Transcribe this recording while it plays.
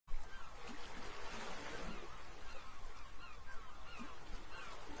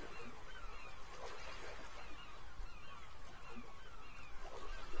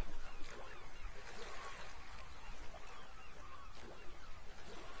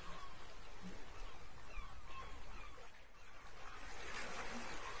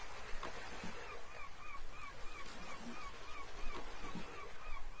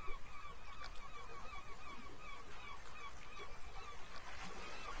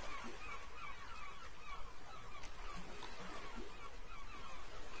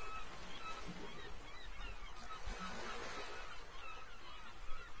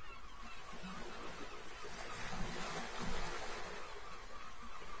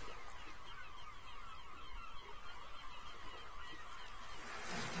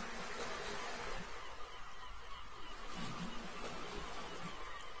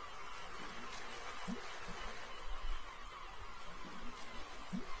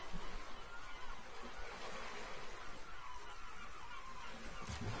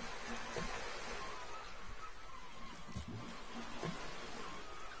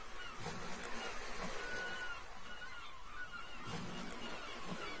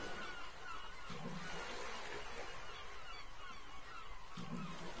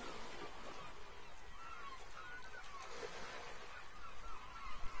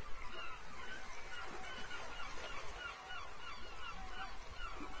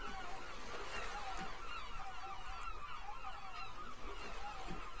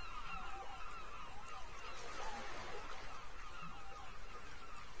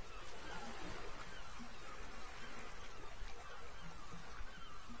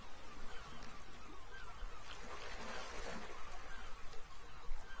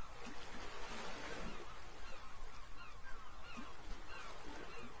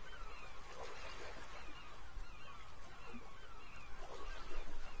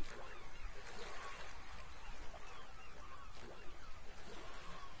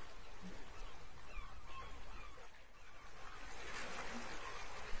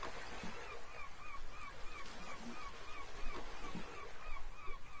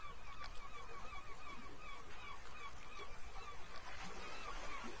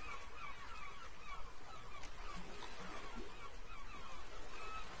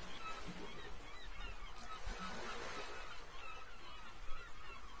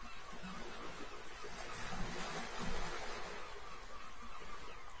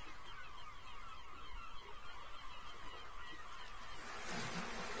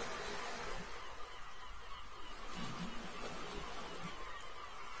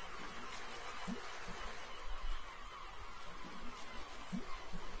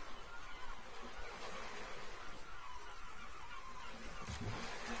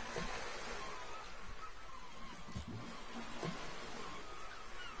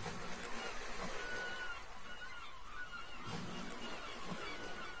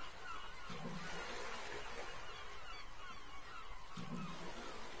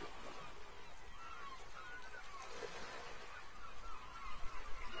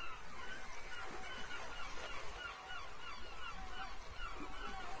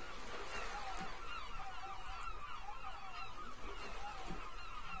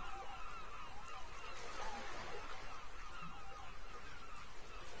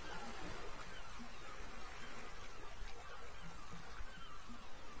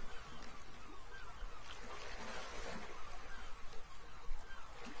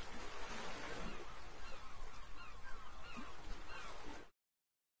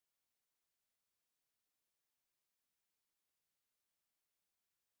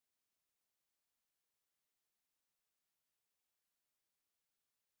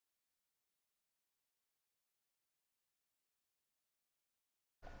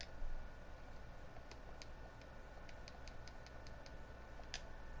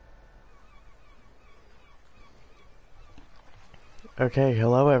Okay,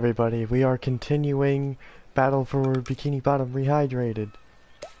 hello everybody. We are continuing Battle for Bikini Bottom Rehydrated.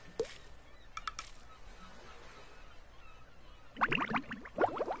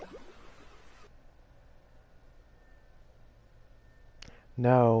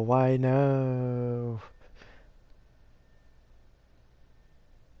 No, why no?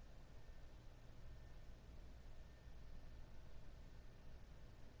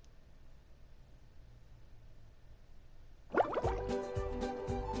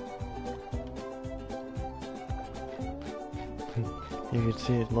 You can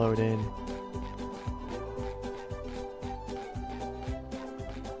see it load in.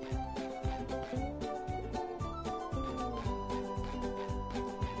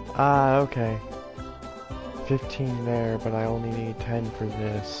 Ah, okay. 15 there, but I only need 10 for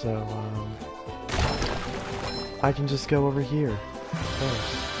this, so, I can just go over here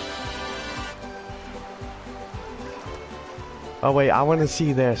first. Oh wait, I want to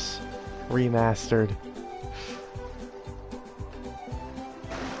see this remastered.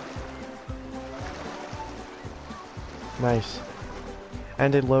 Nice.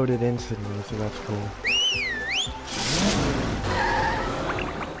 And it loaded instantly, so that's cool.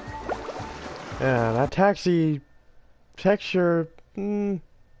 Yeah, that taxi texture,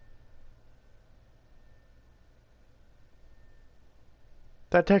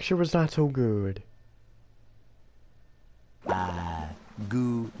 that texture was not so good.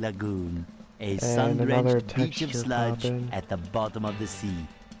 Goo Lagoon, a And sun-drenched beach of texture sludge popping. at the bottom of the sea.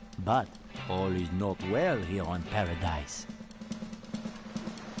 But all is not well here on Paradise.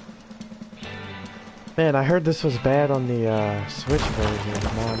 Man, I heard this was bad on the Switch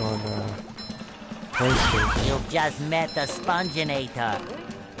version, not on PlayStation. You've just met the Sponginator.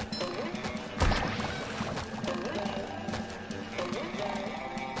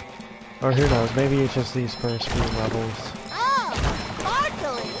 Or who knows, maybe it's just these first few levels. Oh,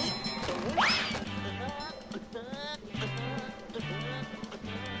 sparkly!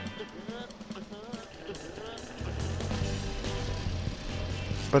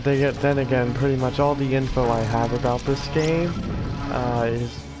 But then again, pretty much all the info I have about this game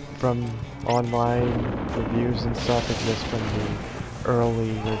is from online reviews and stuff, and just from the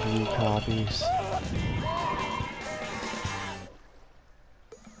early review copies.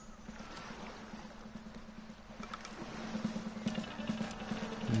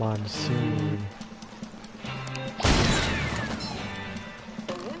 Monsoon.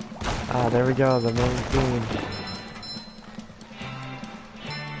 Ah, there we go, the main theme.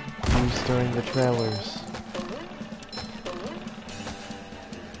 Used during the trailers.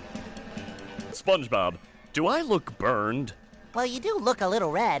 Spongebob, do I look burned? Well, you do look a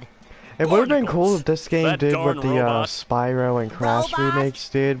little red. It would have been Barnacles. cool if this game That did darn what the robot. Spyro and Crash Robot? remakes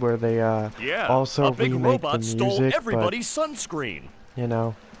did, where they Yeah, also a big remake the robot stole music, everybody's sunscreen. but, you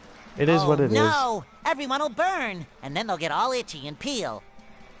know, it is oh, what it is. no! Everyone will burn, and then they'll get all itchy and peel.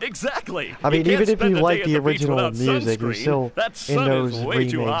 Exactly. I mean, can't even if spend you a like day the at beach original without music, you sunscreen. still, That in sun those is way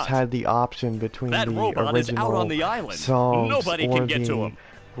too remakes, hot. had the option between That the robot is out on the original island. songs Nobody or can get to the him.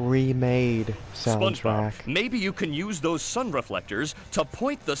 remade SpongeBob, soundtrack. maybe you can use those sun reflectors to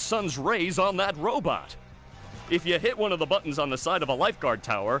point the sun's rays on that robot. If you hit one of the buttons on the side of a lifeguard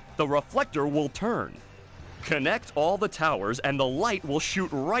tower, the reflector will turn. Connect all the towers and the light will shoot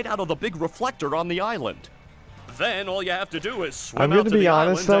right out of the big reflector on the island. Then all you have to do is swim I'm out going to to be the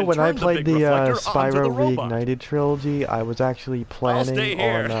honest island though, and when I turn played big the reflector onto Spyro the robot. Reignited trilogy, I was actually I'll stay planning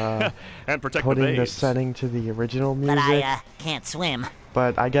here on and protect putting the the babes. setting to the original But music, I, can't swim.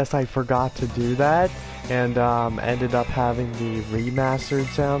 but I guess I forgot to do that, and ended up having the remastered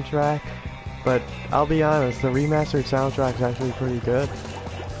soundtrack. But I'll be honest, the remastered soundtrack is actually pretty good,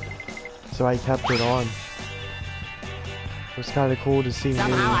 so I kept it on. It was kind of cool to see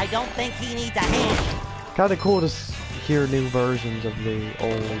Somehow I new, don't think he needs a hand. kind of cool to hear new versions of the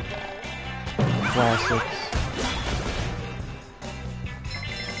old classics.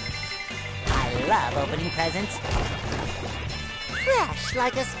 I love opening presents. Fresh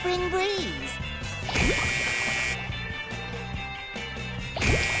like a spring breeze.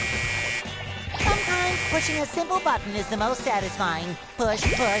 Sometimes pushing a simple button is the most satisfying. Push,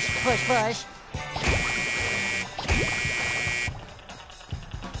 push, push, push.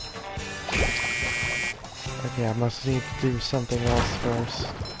 Okay, I must need to do something else first.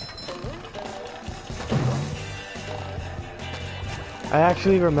 I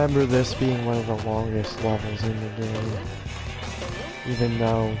actually remember this being one of the longest levels in the game, even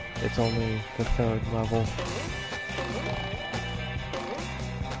though it's only the third level.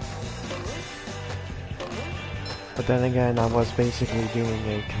 But then again, I was basically doing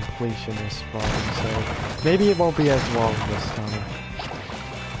a completionist run, so maybe it won't be as long this time.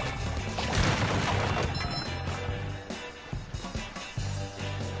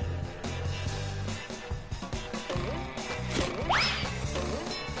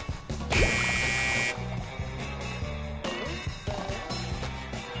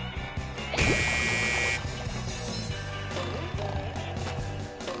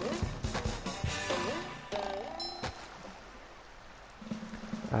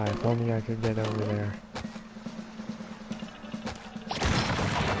 If only I could get over there.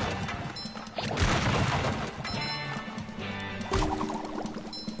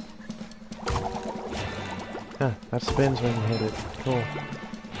 Huh, that spins when you hit it. Cool.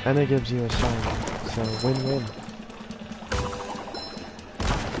 And it gives you a shine. So win-win.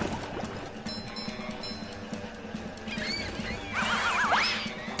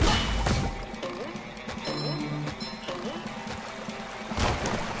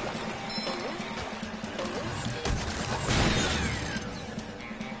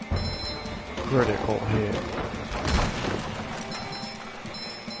 Critical hit.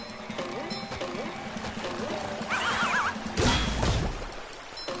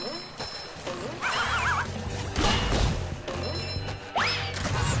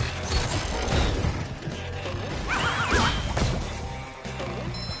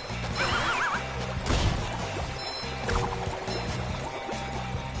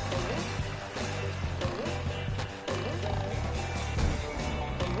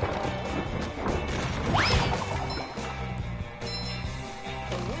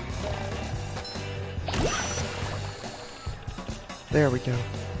 There we go.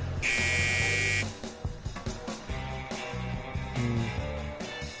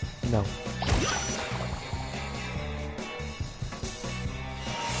 No.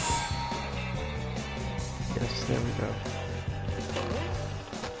 Yes, there we go.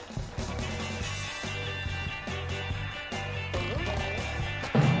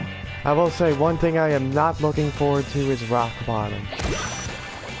 I will say one thing I am not looking forward to is Rock Bottom.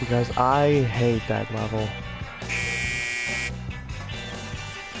 Because I hate that level.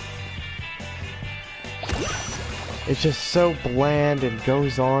 It's just so bland and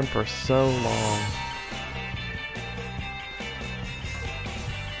goes on for so long.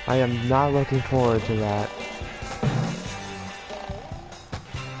 I am not looking forward to that.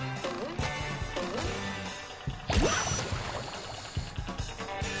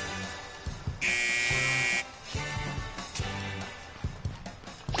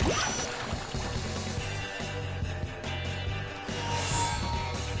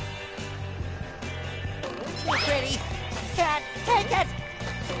 Pretty. Can't take it.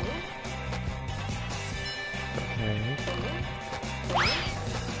 Okay.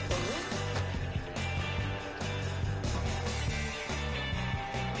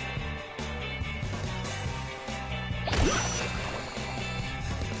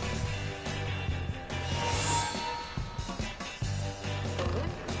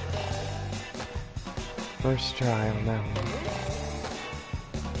 First try on that one.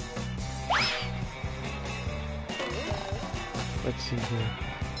 Let's see here.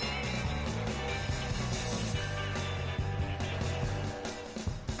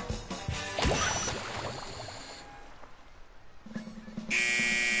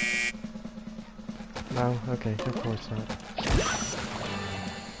 No? Okay, of course not.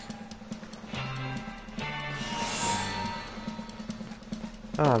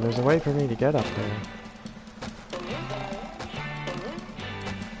 Ah, there's a way for me to get up there.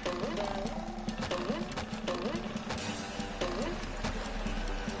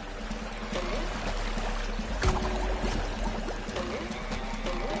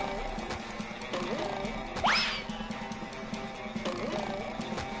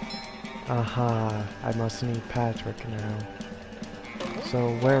 Aha, I must meet Patrick now. So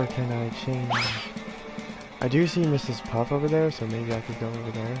where can I change? I do see Mrs. Puff over there, so maybe I could go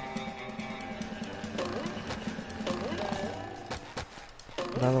over there.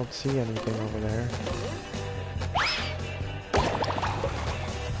 But I don't see anything over there.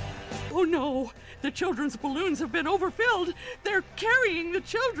 Oh no! The children's balloons have been overfilled! They're carrying the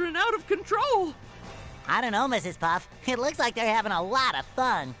children out of control! I don't know, Mrs. Puff. It looks like they're having a lot of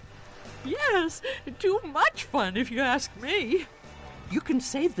fun. Yes, too much fun if you ask me. You can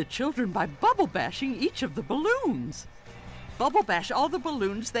save the children by bubble bashing each of the balloons. Bubble bash all the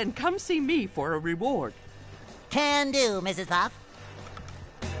balloons, then come see me for a reward. Can do, Mrs. Puff.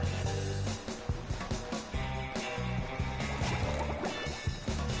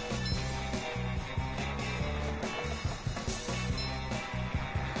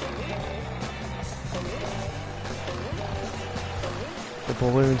 The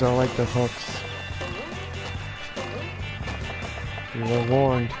balloons are like the hooks. You were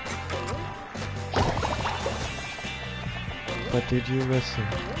warned. But did you listen?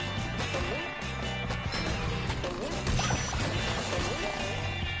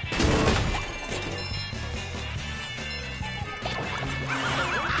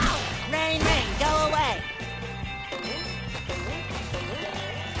 Rain, rain, go away.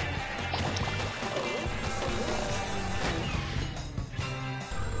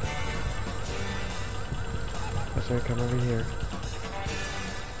 Here, come over here.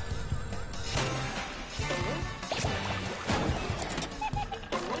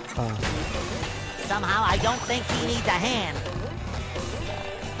 Somehow I don't think he needs a hand.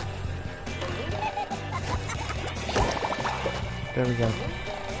 There we go.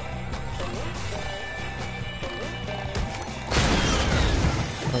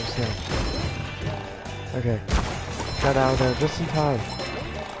 Oh, snap. Okay. Got out of there just in time.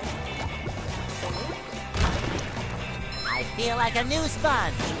 I feel like a new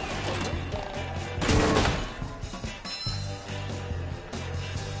sponge.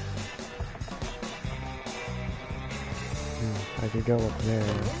 I could go up there.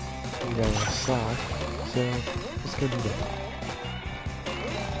 We got a sock. So, let's go do that.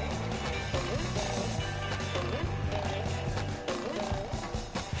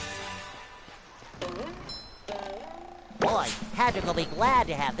 Boy, Patrick will be glad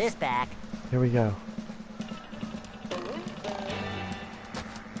to have this back. Here we go.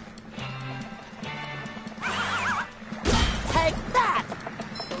 Take that!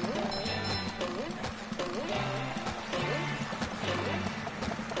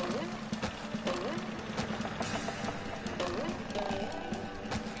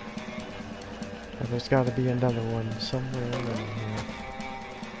 And there's got to be another one somewhere around here.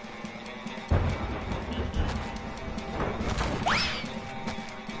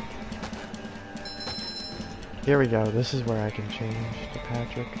 Here we go. This is where I can change to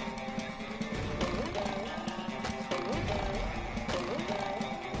Patrick.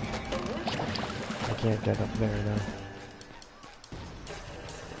 I can't get up there though.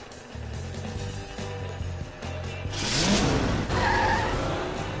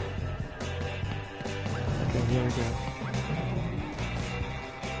 Okay, here we go.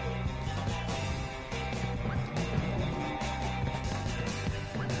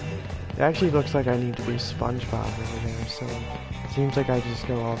 It actually looks like I need to be Spongebob over there, so it seems like I just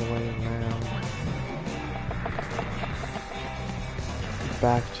go all the way around.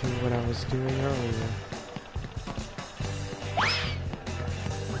 Back to what I was doing earlier.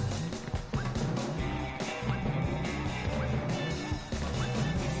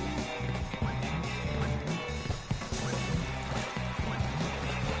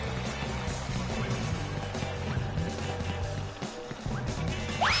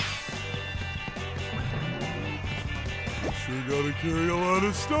 Sure gotta carry a lot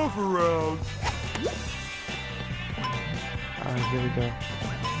of stuff around. Alright, here we go.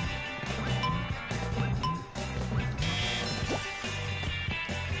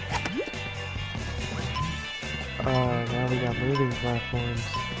 Now we got moving platforms.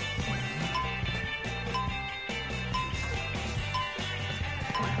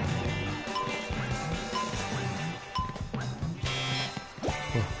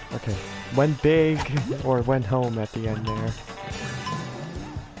 Oh, okay. Went big, or went home at the end there.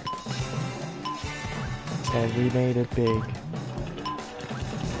 And we made it big.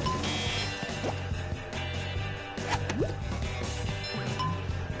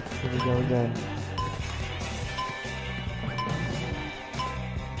 Here we go again.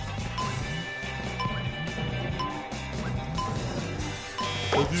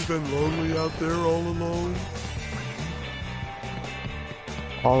 Have you been lonely out there all alone?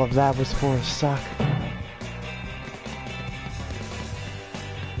 All of that was for a sock.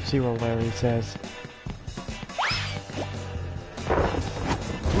 You see what Larry says.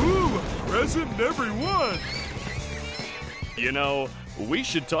 Ooh, a present in every one! You know, we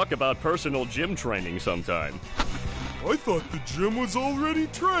should talk about personal gym training sometime. I thought the gym was already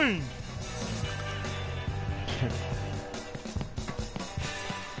trained.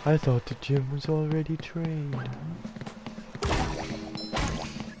 I thought the gym was already trained.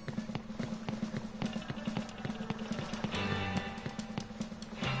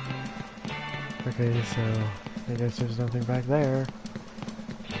 Okay, so I guess there's nothing back there.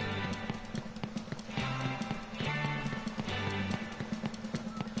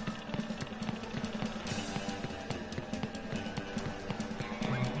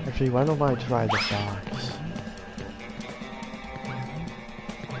 Actually, why don't I try the box?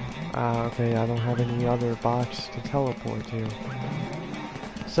 Okay, I don't have any other box to teleport to.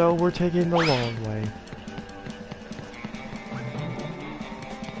 So we're taking the long way.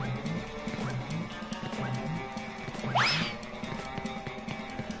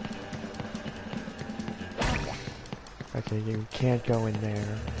 Okay, you can't go in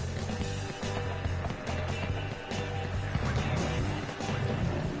there.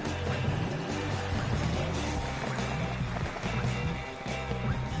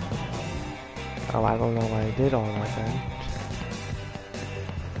 Oh, I don't know why I did all that then.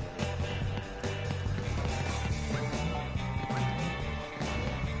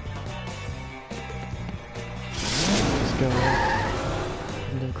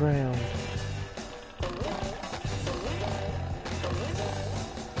 underground.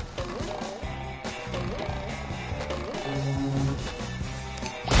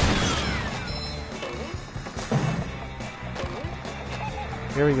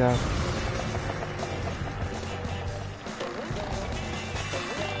 Here we go.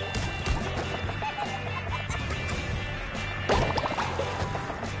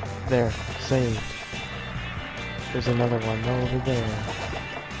 There, saved. There's another one over there.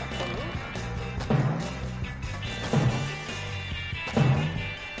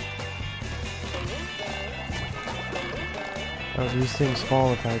 Oh, these things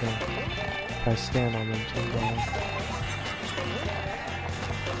fall if I stand on them too long.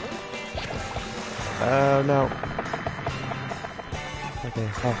 Oh no. Okay,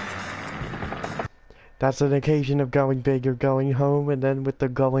 oh. That's an occasion of going big or going home, and then with the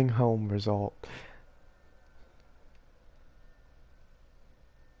going home result.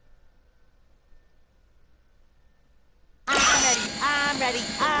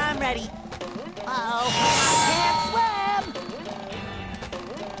 I'm ready. Uh-oh, I can't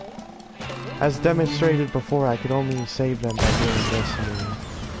swim! As demonstrated before, I could only save them by doing this move.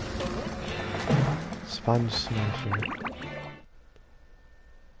 Sponge Smasher.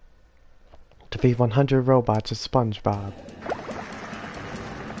 Defeat 100 robots as Spongebob.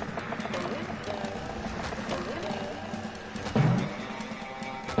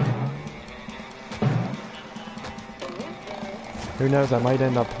 Who knows, I might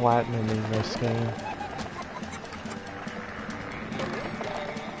end up platinuming this game.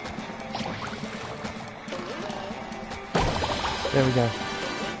 There we go.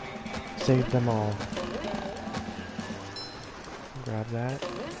 Save them all. Grab that.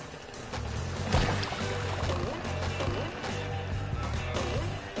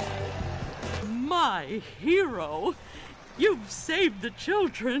 My hero! You've saved the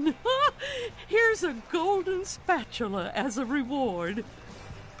children. Here's a golden spatula as a reward.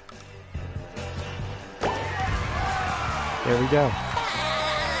 There we go.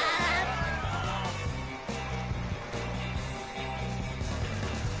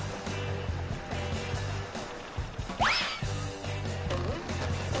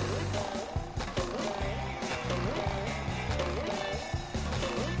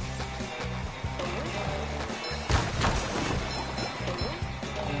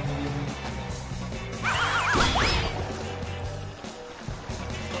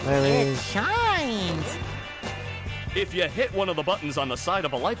 It shines! If you hit one of the buttons on the side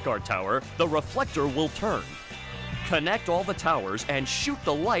of a lifeguard tower, the reflector will turn. Connect all the towers and shoot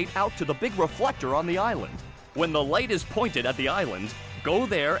the light out to the big reflector on the island. When the light is pointed at the island, go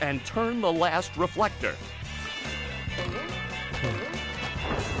there and turn the last reflector.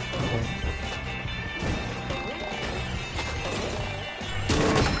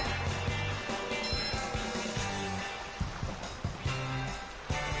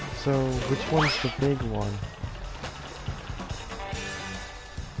 So, which one's the big one?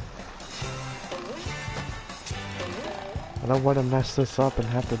 I don't want to mess this up and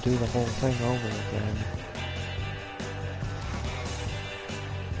have to do the whole thing over again.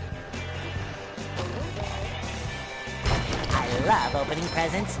 I love opening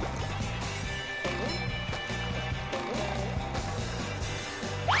presents.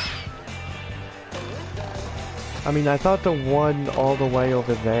 I mean, I thought the one all the way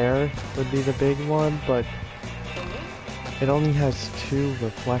over there would be the big one, but it only has two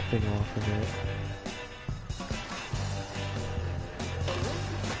reflecting off of it.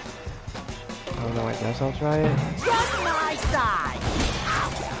 I don't know, I guess I'll try it. Just my size!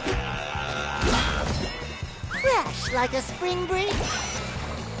 Fresh like a spring breeze.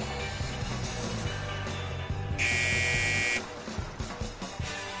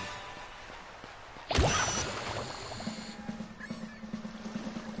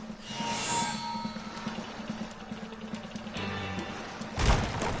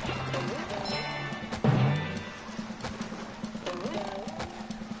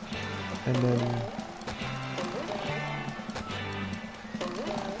 And then...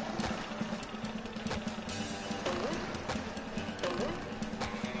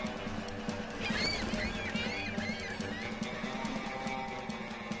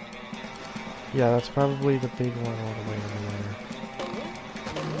 yeah, that's probably the big one all the way over there.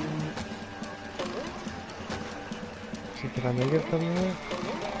 So can I make it from there?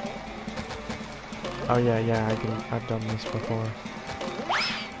 Oh yeah, I can. I've done this before.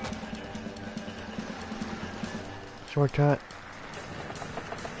 Shortcut.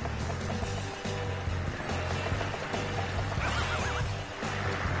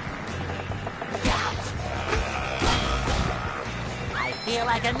 I feel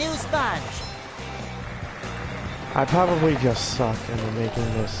like like a new sponge. I probably just suck and I'm making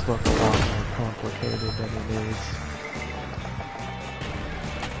this look a lot more complicated than it is.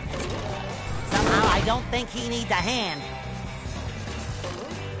 Somehow I don't think he needs a hand.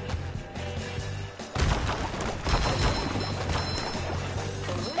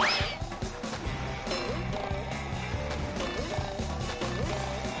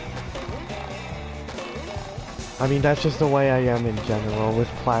 I mean, that's just the way I am in general with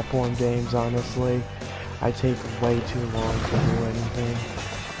platform games, honestly. I take way too long to do anything.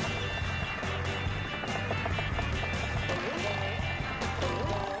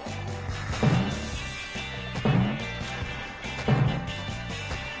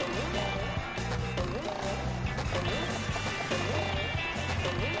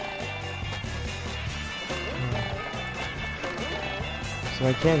 So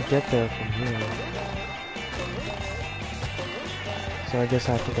I can't get there from here. So I guess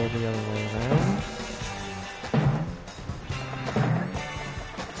I have to go the other way around.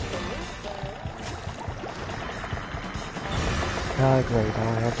 Ah, great. Now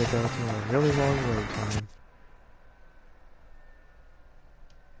I have to go through a really long wait time.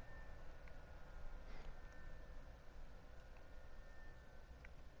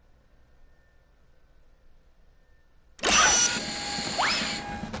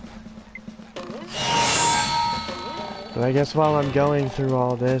 But I guess while I'm going through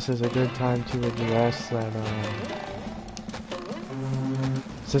all this is a good time to address that,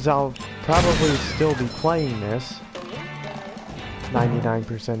 since I'll probably still be playing this,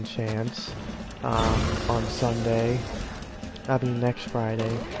 99% chance, on Sunday, I mean next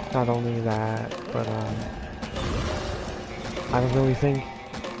Friday. Not only that, but, I don't really think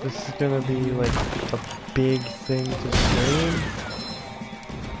this is gonna be, like, a big thing to stream.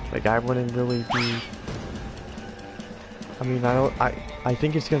 Like, I wouldn't really be... I mean, I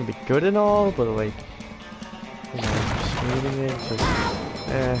think it's gonna be good and all, but, like, you know, streaming it, just,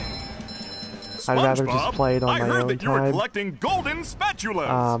 I'd rather just play it on my own time. I heard that you were collecting golden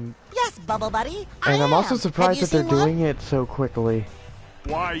spatulas. Yes, Bubble Buddy. And I'm also surprised that they're Have you seen doing it so quickly.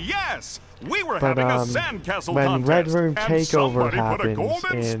 Why, yes. We were But, having a sandcastle when contest, Red Room and Takeover somebody put a happens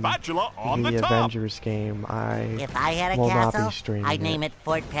golden in spatula on the the top. Avengers game, If I had a will not be castle, streaming I'd name it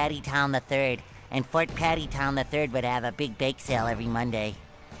Fort Patty Town III. And Fort Patty Town III would have a big bake sale every Monday.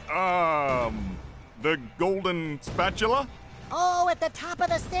 The golden spatula? Oh, at the top of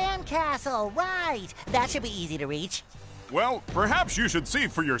the sandcastle, right. That should be easy to reach. Well, perhaps you should see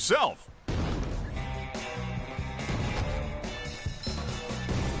for yourself.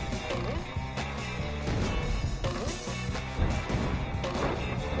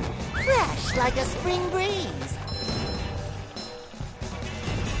 Fresh like a spring breeze.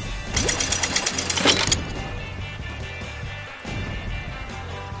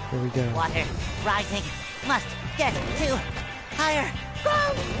 Here we go. Water rising. Must get to higher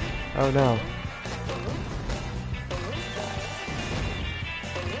ground. Oh no.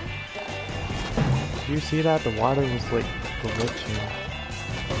 Do you see that? The water was like glitching.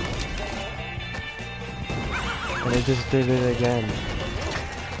 And it just did it again.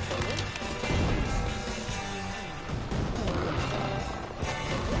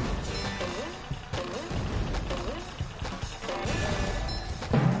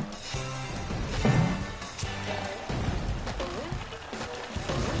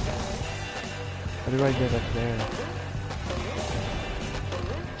 How do I get up there?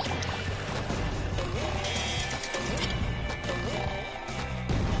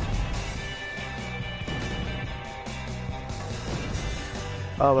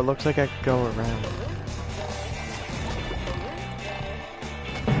 Oh, it looks like I could go around.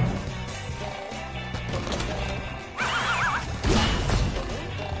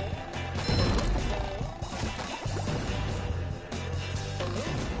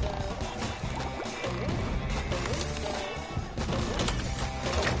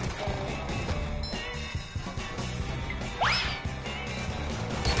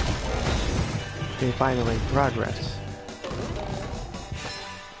 Okay, finally, progress.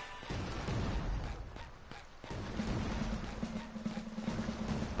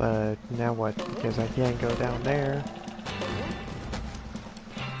 But now what? Because I can't go down there.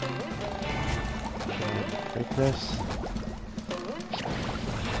 Okay, break this.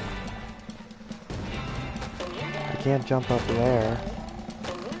 I can't jump up there.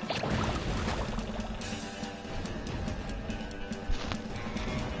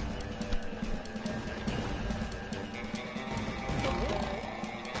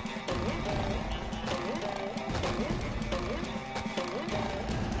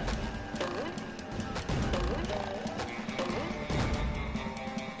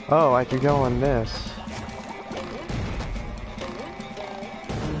 Oh, I could go on this.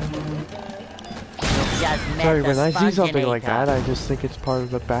 Just met Sorry, the when I see something like Sponginator. that, I just think it's part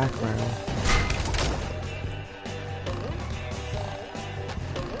of the background.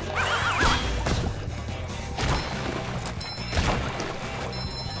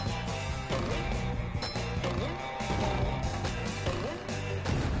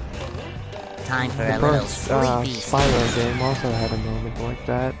 Time for The a little first sleepy Spyro game also had a moment like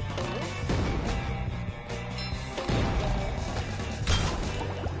that.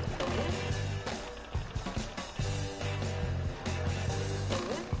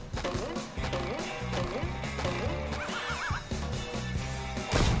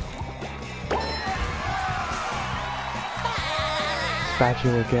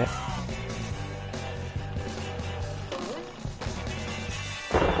 Spatula get.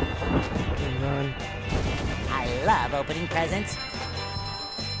 Run. I love opening presents.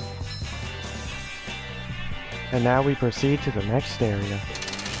 And now we proceed to the next area.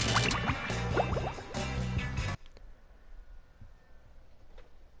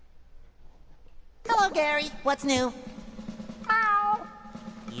 Hello, Gary. What's new? Ow.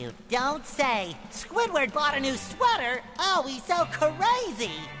 You don't say. Squidward bought a new sweater. Oh, he's so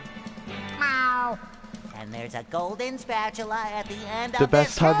crazy. Meow. And there's a golden spatula at the end The of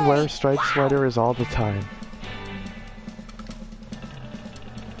best this hardware cake. striped sweater is all the time.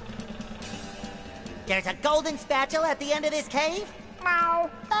 There's a golden spatula at the end of this cave? Meow.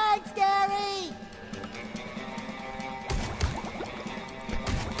 Thanks, Gary.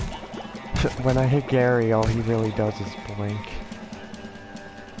 When I hit Gary, all he really does is blink.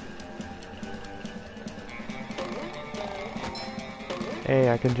 Hey,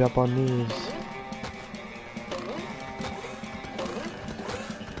 I can jump on these.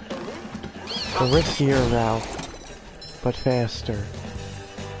 The riskier route, but faster.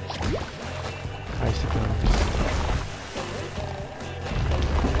 I suppose.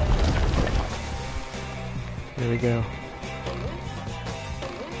 Here we go.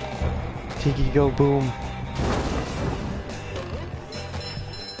 Tiki go boom.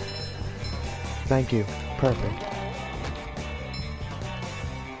 Thank you. Perfect.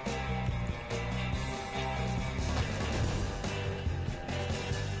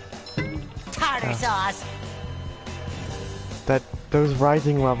 Tartar sauce. Those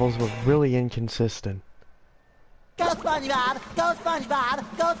rising levels were really inconsistent. Go SpongeBob. Go SpongeBob.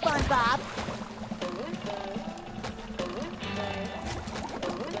 Go SpongeBob.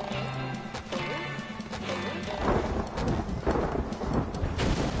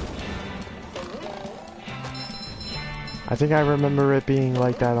 I think I remember it being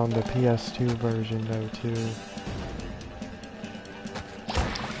like that on the PS2 version though too.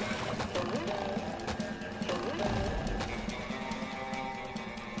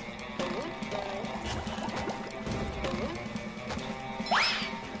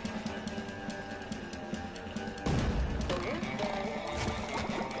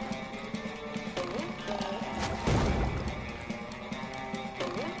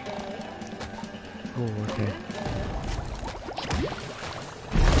 Oh, okay.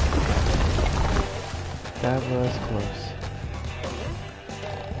 That was close.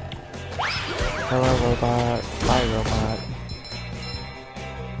 Hello, robot. Bye, robot.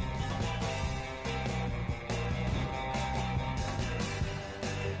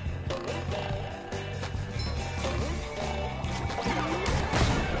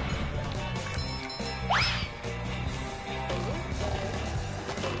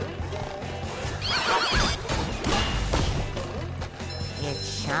 It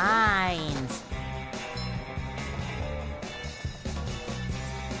shines.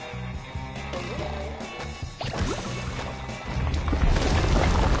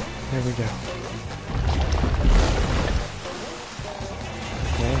 There we go.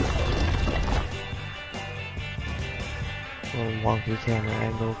 Okay. A little wonky camera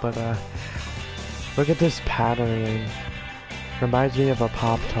angle, but look at this patterning. Reminds me of a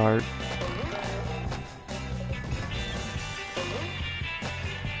Pop-Tart.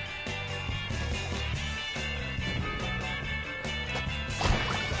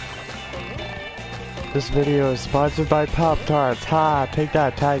 This video is sponsored by Pop-Tarts. Ha! Take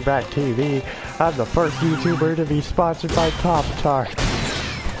that, Tag Back TV. I'm the first YouTuber to be sponsored by Pop-Tarts.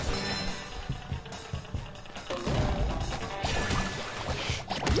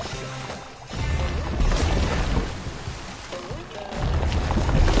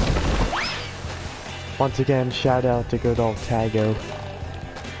 Once again, shout out to good old Tago.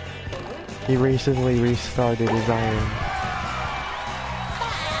 He recently restarted his iron.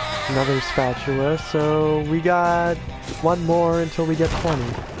 Another spatula, so we got one more until we get 20.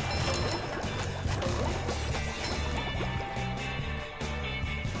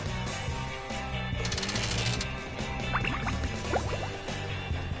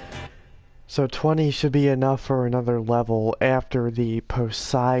 So 20 should be enough for another level after the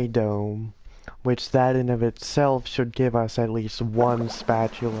Poseidome, which that in of itself should give us at least one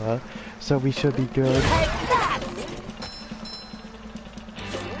spatula, so we should be good.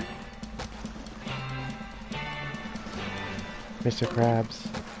 Mr. Krabs.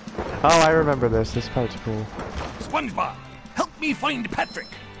 Oh, I remember this. This part's cool. SpongeBob, help me find Patrick.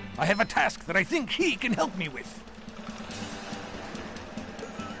 I have a task that I think he can help me with.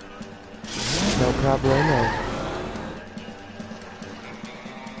 No problemo.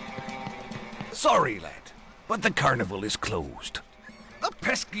 Sorry, lad, but the carnival is closed. A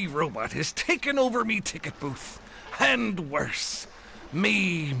pesky robot has taken over me ticket booth. And worse,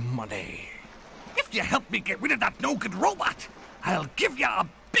 me money. If you help me get rid of that no-good robot, I'll give you a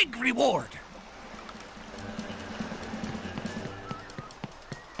big reward.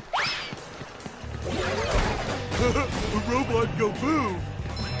 A robot go boom!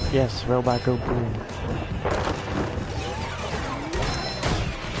 Yes, robot go boom.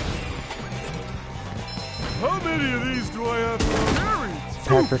 How many of these do I have to carry?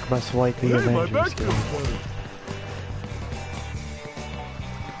 Patrick must like the Hey, my Avengers back game. feels funny.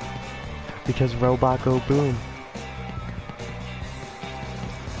 Because robot go boom.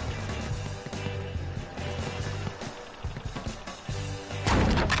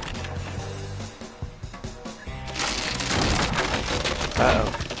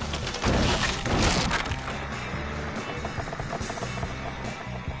 Uh-oh.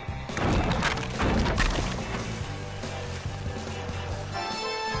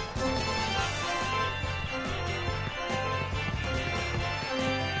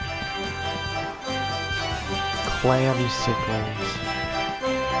 Clamsicles.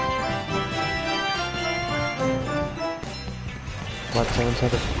 What, so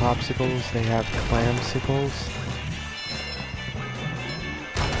instead of popsicles, they have clamsicles?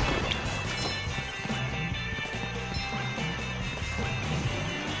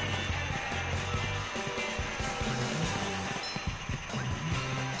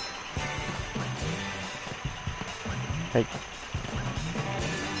 Hey.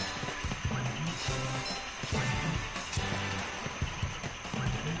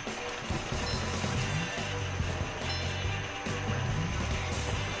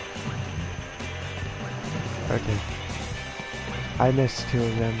 Okay. I missed 2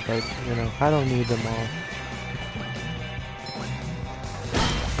 of them, but, you know, I don't need them all.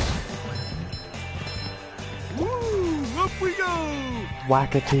 Woo! Up we go!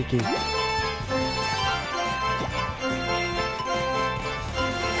 Wakatiki.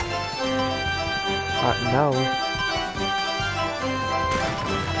 No.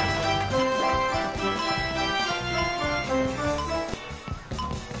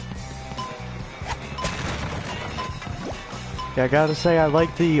 Yeah, I gotta say, I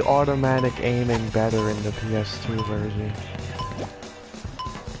like the automatic aiming better in the PS2 version.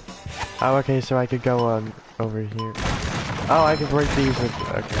 Oh, okay, so I could go over here. Oh, I can break these with...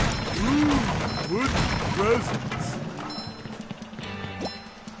 okay. Ooh, wood presents.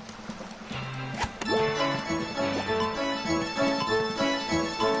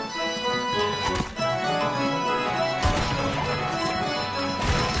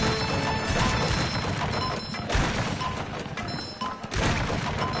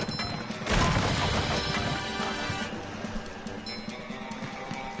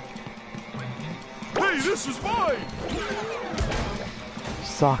 Hey, this is mine!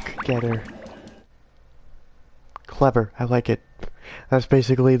 Sock getter. Clever, I like it. That's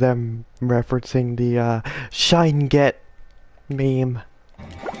basically them referencing the Shine Get meme.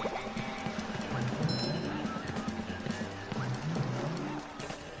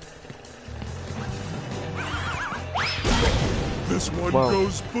 This one Whoa.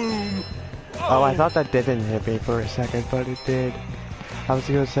 goes boom! Oh, I thought that didn't hit me for a second, but it did. I was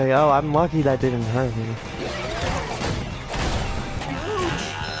gonna say, oh, I'm lucky that didn't hurt me.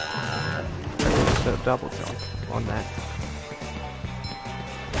 Okay, so double jump on that.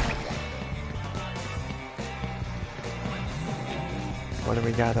 What do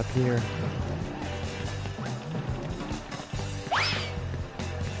we got up here?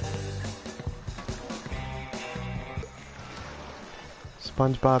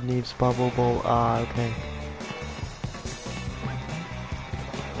 SpongeBob needs bubble bowl. Ah, okay.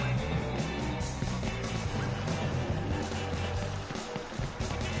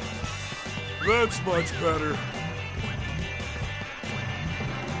 That's much better.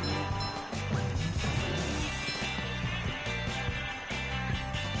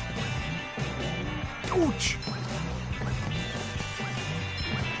 Ouch!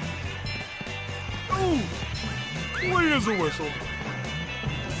 Oh! Clean as a whistle.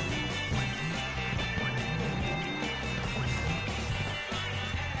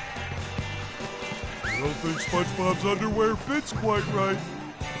 don't think SpongeBob's underwear fits quite right.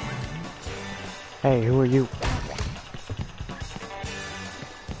 Hey, who are you?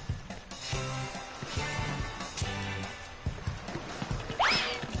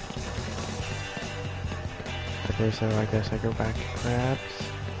 Okay, so I guess I go back to crabs.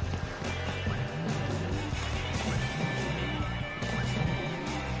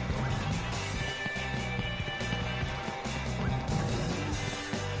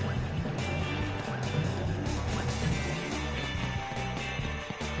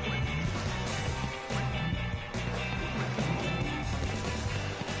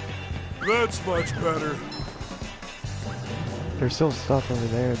 That's much better. There's still stuff over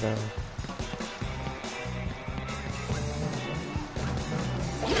there, though.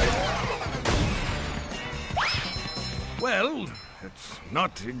 Well, it's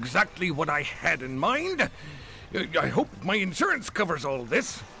not exactly what I had in mind. I hope my insurance covers all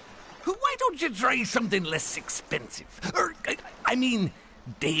this. Why don't you try something less expensive? Or, I mean,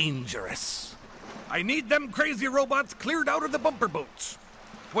 dangerous. I need them crazy robots cleared out of the bumper boats.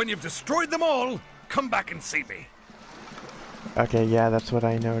 When you've destroyed them all, come back and see me. Okay, yeah, that's what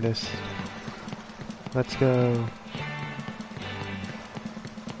I noticed. Let's go.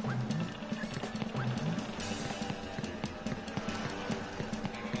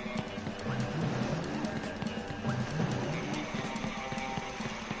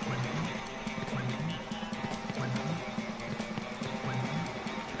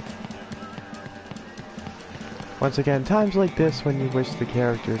 Once again, times like this when you wish the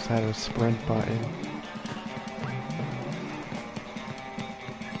characters had a sprint button.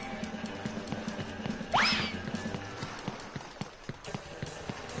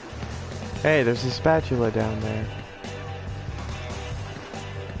 Hey, there's a spatula down there.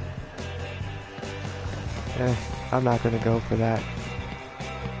 I'm not gonna go for that.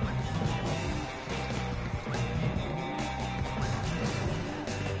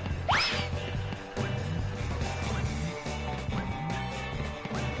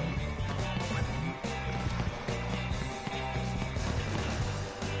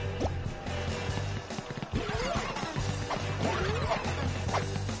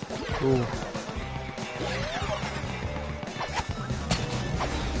 Ooh.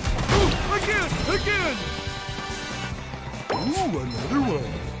 Again! Ooh, another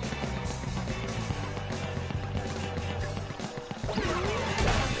one.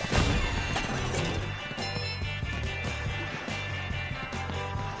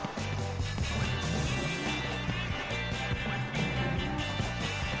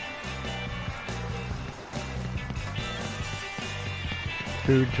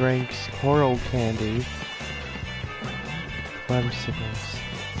 Food, drinks, coral candy, clemsicles,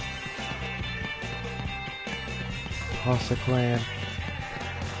 toss a clam.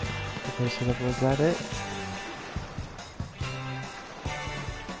 Okay, so was that it?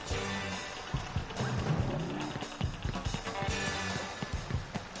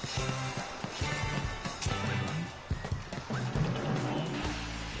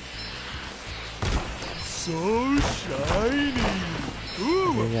 So shiny.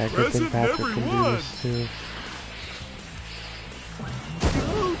 Ooh, Yeah, a good thing present Patrick every can do one. this too.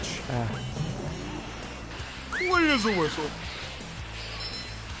 Ouch. Clean as a whistle.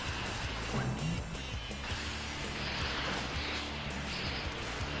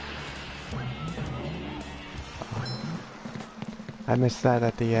 I missed that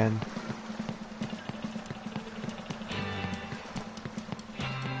at the end.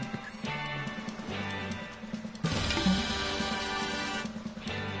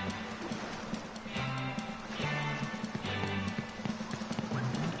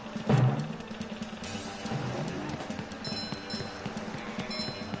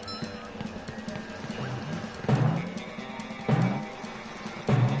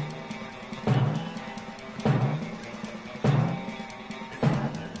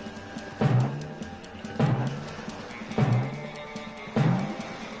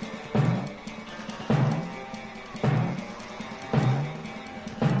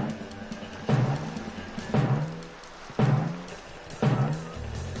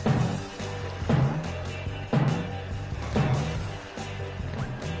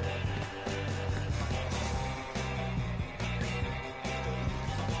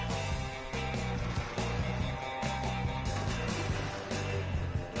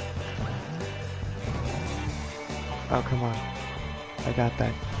 Oh, come on. I got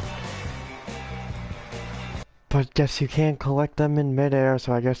that. But guess you can't collect them in midair,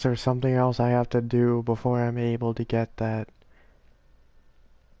 so I guess there's something else I have to do before I'm able to get that.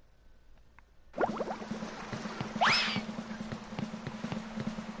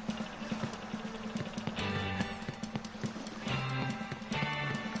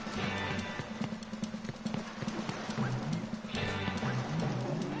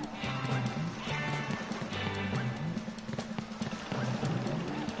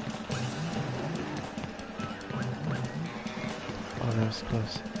 close,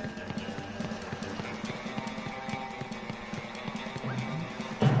 close.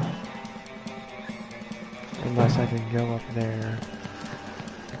 Unless I can go up there.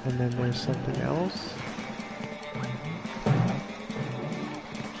 And then there's something else.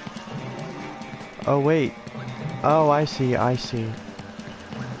 Oh wait. Oh, I see, I see.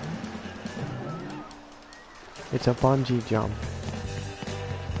 It's a bungee jump.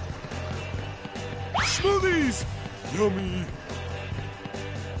 Smoothies! Yummy!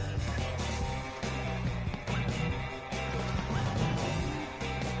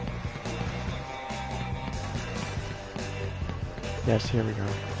 Yes, here we go.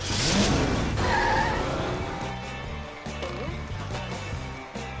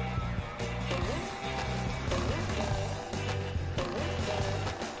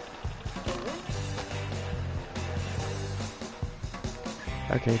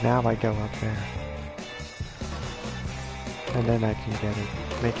 Okay, now I go up there. And then I can get it.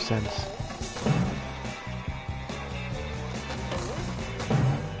 Makes sense.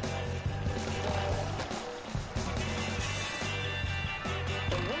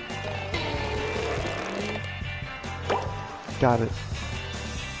 Got it.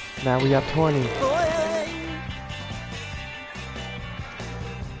 Now we have 20.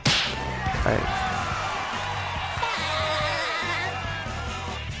 Alright.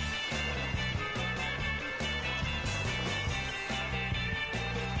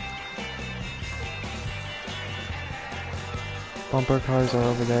 Bumper cars are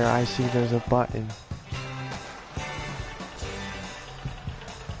over there. I see there's a button.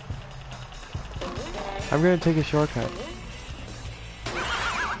 I'm gonna take a shortcut.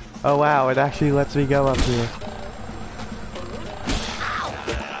 Oh wow, it actually lets me go up here.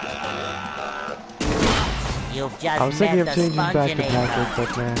 You've just I was thinking of met the changing back to Spongebob. Patrick,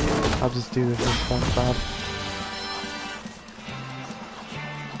 but nah, I'll just do this with Spongebob.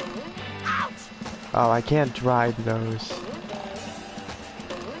 Oh, I can't drive those.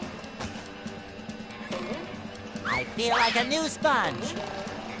 I feel like a new sponge.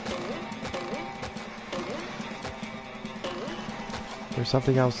 There's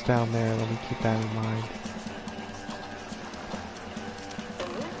something else down there, let me keep that in mind.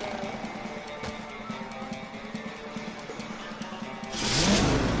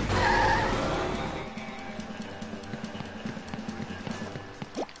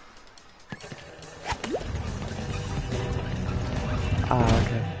 Ah,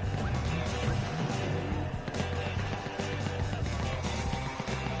 okay.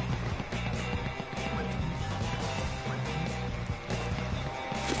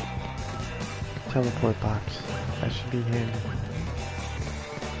 Teleport box. That should be handy.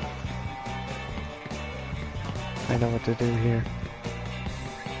 I know what to do here.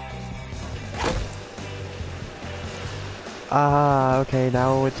 Ah, okay,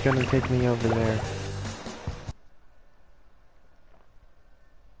 now it's gonna take me over there.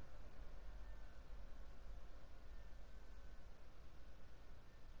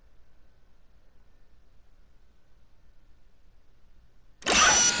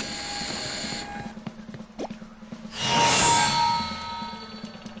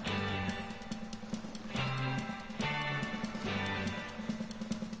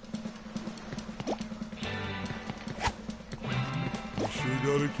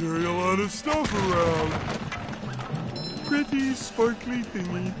 Gotta carry a lot of stuff around. Pretty sparkly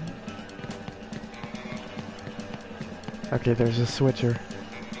thingy. Okay, there's a switcher.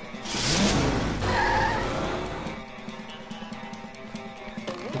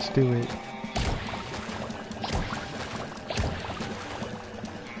 Let's do it.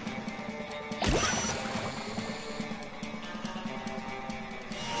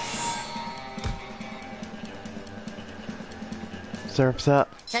 Surf's up.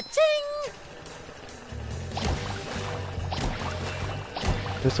 Cha-ching!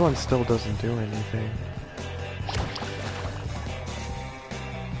 This one still doesn't do anything.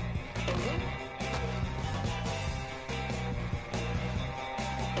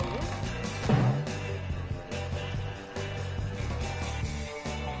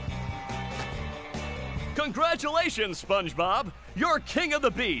 Congratulations, Spongebob! You're king of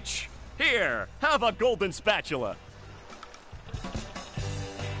the beach! Here, have a golden spatula.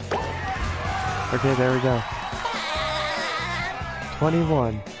 Okay, there we go.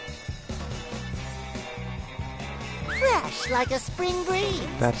 21. Fresh like a spring breeze.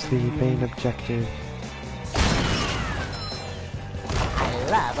 That's the main objective. I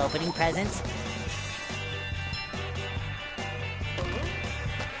love opening presents.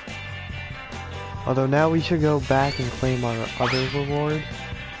 Although now we should go back and claim our other reward.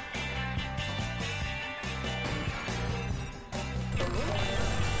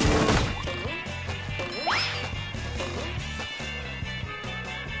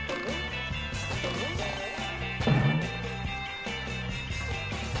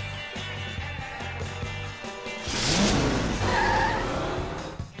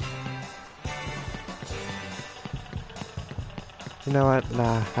 You know what?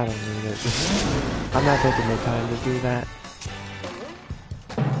 Nah, I don't need it. I'm not taking the time to do that.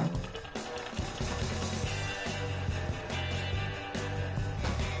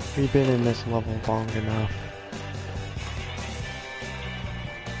 We've been in this level long enough.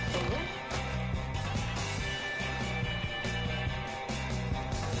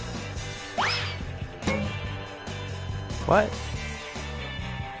 What?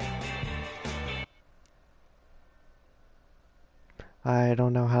 I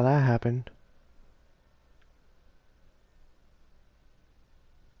don't know how that happened.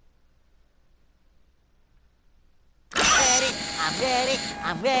 Ready, I'm ready,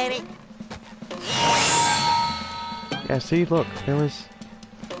 I'm ready. Yeah, see, look,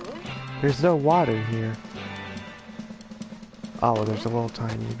 there's no water here. Oh, there's a little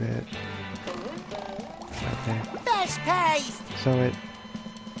tiny bit. Okay. Fish paste! So it...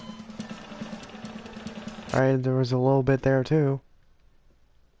 Alright, there was a little bit there too.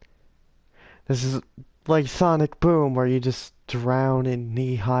 This is like Sonic Boom, where you just drown in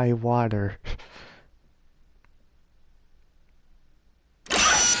knee-high water.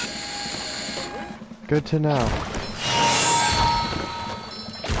 Good to know.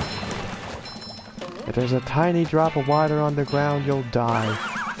 If there's a tiny drop of water on the ground, you'll die.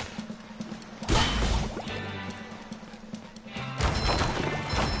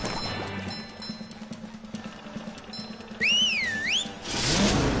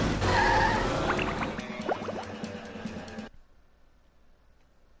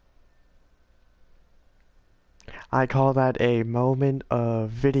 I call that a moment of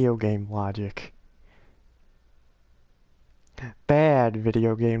video game logic. Bad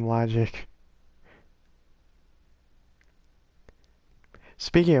video game logic.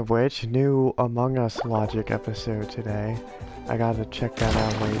 Speaking of which, new Among Us logic episode today. I gotta check that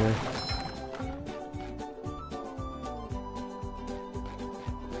out later.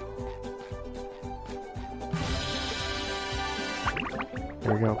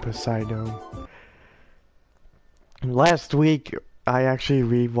 There we go, Poseidon. Last week, I actually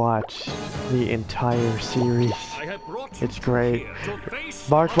rewatched the entire series. It's great.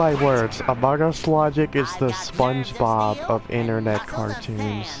 Mark my words, Among Us logic is the Spongebob of internet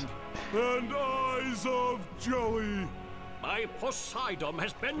cartoons. And eyes of jelly. My Poseidon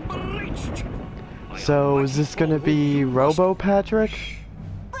has been breached. So, is this gonna be Robo Patrick?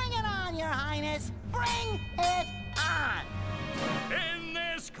 Bring it on, Your Highness! Bring it on! In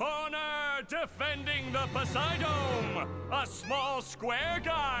this corner, defending the Poseidon, a small square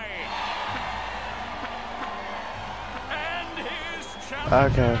guy. And his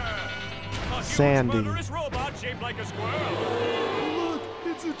challenger, Okay. a huge Sandy. murderous robot shaped like a squirrel. Look,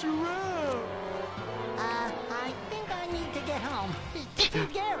 it's a giraffe. I think I need to get home.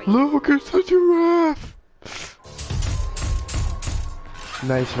 Gary! Look, it's a giraffe!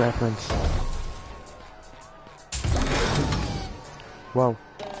 Nice reference. Whoa.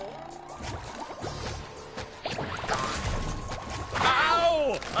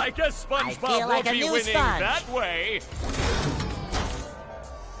 Ow! I guess I SpongeBob feel like will a be new winning sponge. that way.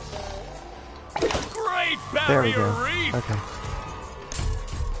 Great There we barrier go. reef! Okay.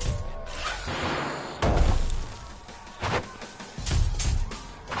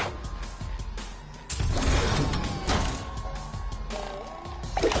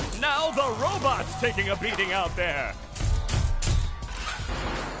 Now the robot's taking a beating out there.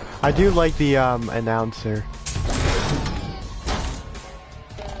 I do like the announcer.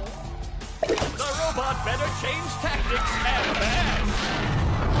 The robot better change tactics and fast.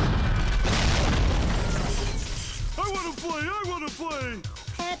 I want to play, I want to play.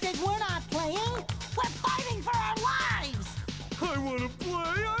 Patrick, we're not playing! We're fighting for our lives! I want to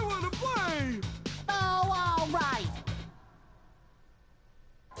play, I want to play. Oh, all right!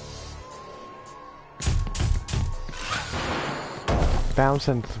 Bounce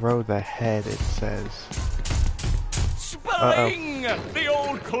and throw the head, it says. Spring! The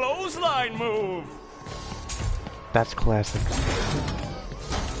old clothesline move. That's classic.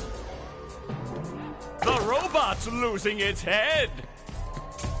 The robot's losing its head.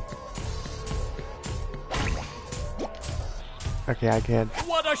 Okay, I can't.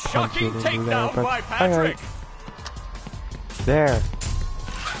 What a Punch shocking it into there, takedown but- by Patrick. alright. There.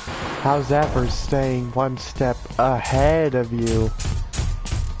 How's that for staying one step ahead of you?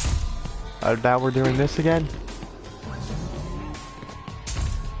 Now we're doing this again?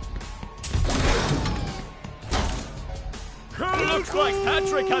 Looks like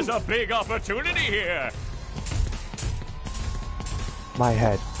Patrick has a big opportunity here. My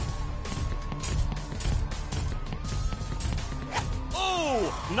head.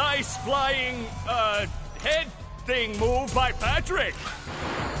 Oh, nice flying, head Lifting move by Patrick.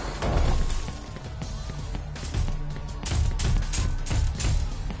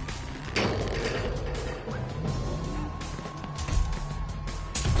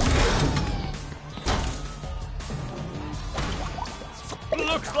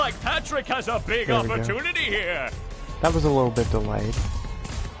 Looks like Patrick has a big There we go. opportunity here. That was a little bit delayed.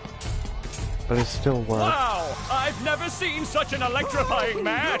 But it still worked. Wow, I've never seen such an electrifying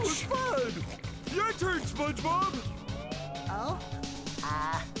That was match. fun! Your turn, Spongebob! Oh?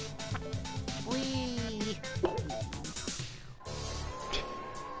 We...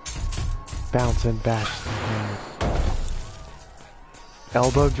 Bounce and bash the head.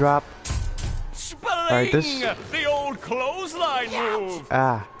 Elbow drop. Spilling! this- The old clothesline move.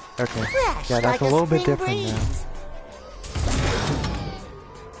 Ah, okay. Fresh Yeah, like that's a little bit spring different now. breeze.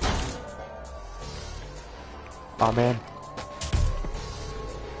 Oh man.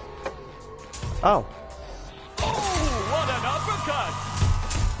 Oh, Oh, what an uppercut!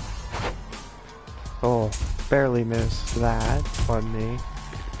 oh, barely missed that on me.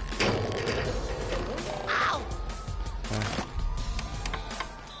 Ow!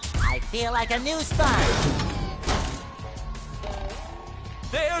 I feel like a new sponge.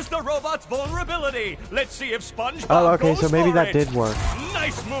 There's the robot's vulnerability. Let's see if SpongeBob Oh, okay, so goes maybe for that it. did work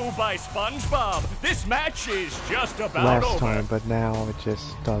Nice move by SpongeBob. This match is just about last over. time, but now it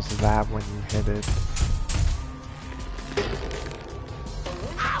just does that when you hit it.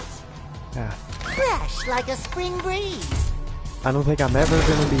 Yeah. Fresh like a spring breeze. I don't think I'm ever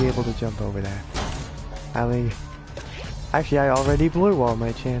gonna be able to jump over that. Actually, I already blew all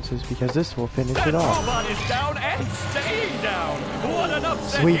my chances because this will finish That it off. robot is down and staying down. What an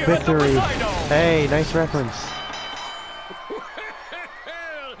upset Sweet here at the victory. Rhino. Hey, nice reference.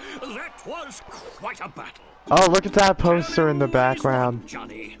 That was quite a battle. Oh, look at that poster in the background.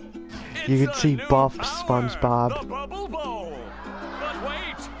 Johnny. You It's can a see new buff power, SpongeBob. The Bubble Bowl. But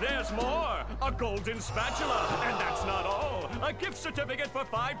wait, there's more. A golden spatula. And that's not all. A gift certificate for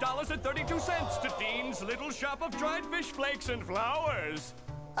 $5.32 to Dean's Little Shop of Dried Fish Flakes and Flowers.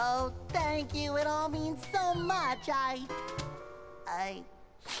 Oh, thank you. It all means so much. I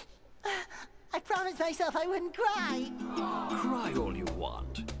promised myself I wouldn't cry. Cry all you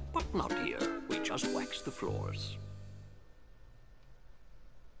want, but not here. We just wax the floors.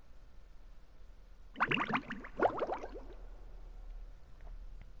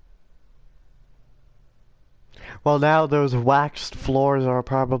 Well, now those waxed floors are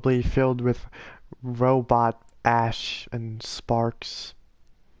probably filled with robot ash and sparks.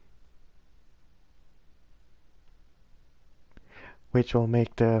 Which will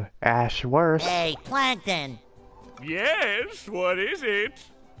make the ash worse. Hey, Plankton. Yes, what is it?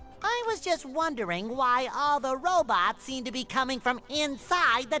 I was just wondering why all the robots seem to be coming from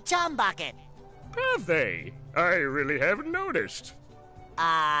inside the chum bucket. Have they? I really haven't noticed.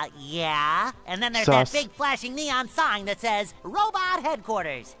 Yeah. And then there's Sus. that big flashing neon sign that says Robot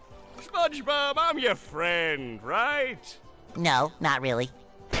Headquarters. SpongeBob, I'm your friend, right? No, not really.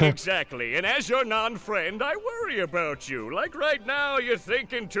 Exactly, and as your non-friend, I worry about you. Like right now, you're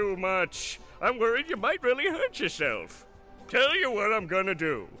thinking too much. I'm worried you might really hurt yourself. Tell you what I'm gonna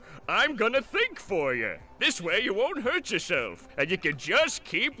do. I'm gonna think for you. This way you won't hurt yourself, and you can just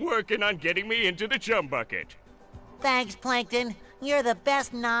keep working on getting me into the chum bucket. Thanks, Plankton. You're the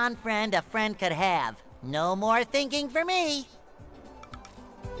best non-friend a friend could have. No more thinking for me.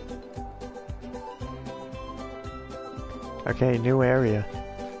 Okay, new area.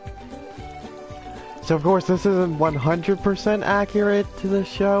 So of course this isn't 100% accurate to the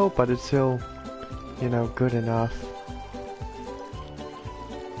show, but it's still, you know, good enough.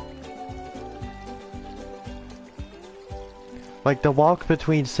 Like the walk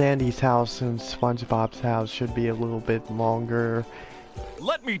between Sandy's house and SpongeBob's house should be a little bit longer.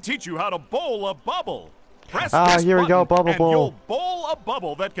 Let me teach you how to bowl a bubble. Press Ah, this here we go, button bubble and bowl. you'll bowl a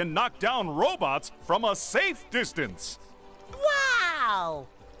bubble that can knock down robots from a safe distance. Wow!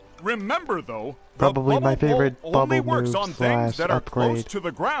 Remember though, the Probably my bubble bowl favorite only bubble works move on slash things that are close upgrade. to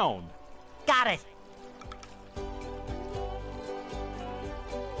the ground. Got it.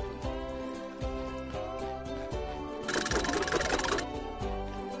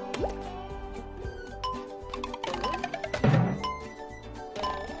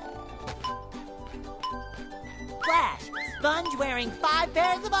 Flash, Sponge wearing 5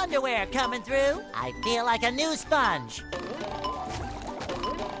 pairs of underwear coming through. I feel like a new sponge.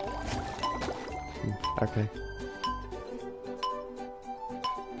 Okay.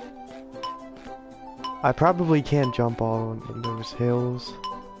 I probably can't jump all on those hills.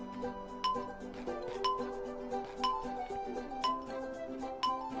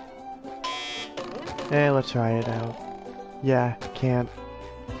 Let's try it out. Yeah, can't.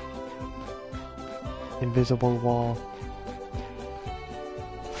 Invisible wall.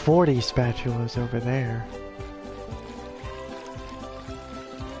 40 spatulas over there.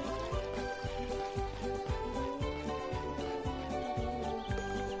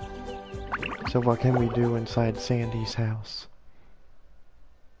 So what can we do inside Sandy's house?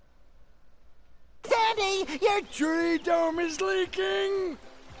 Sandy, your Tree dome is leaking!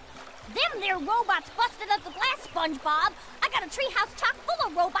 Them there robots busted up the glass, Spongebob. I got a treehouse chock full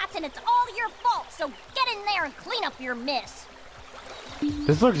of robots and it's all your fault, so get in there and clean up your mess.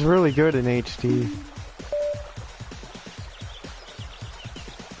 This looks really good in HD.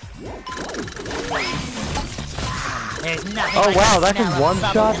 There's nothing Oh like wow, the that can smell of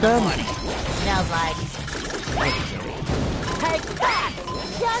one-shot bubbles in the them? morning. Smells like... Take that!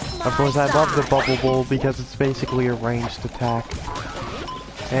 Just my Of course, I love the size. bubble bowl because it's basically a ranged attack.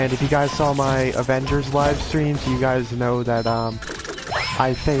 And if you guys saw my Avengers live streams, you guys know that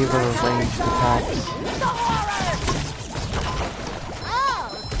I favor ranged attacks. The horror!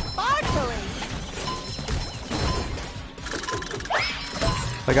 Oh, sparkly!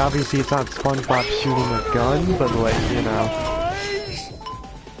 Like obviously it's not SpongeBob shooting a gun, but like, you know.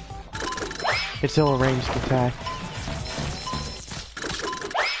 It's still a ranged attack.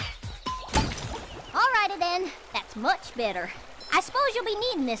 Alrighty then, that's much better. I suppose you'll be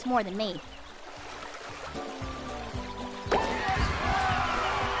needing this more than me.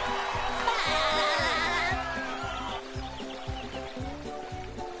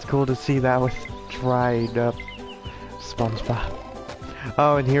 It's cool to see that with dried up SpongeBob.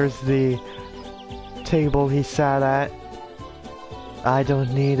 Oh, and here's the table he sat at. I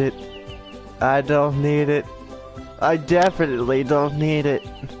don't need it. I don't need it. I definitely don't need it.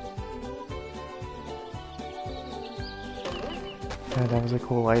 Yeah, that was a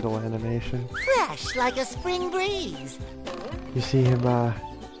cool idle animation. Fresh like a spring breeze. You see him,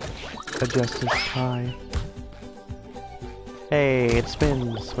 adjust his tie. Hey, it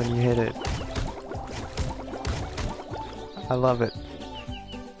spins when you hit it. I love it.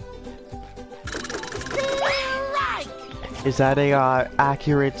 Is that a,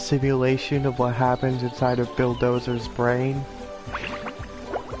 accurate simulation of what happens inside of Bill Dozer's brain?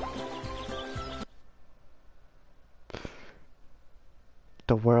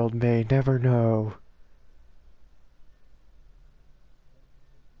 The world may never know.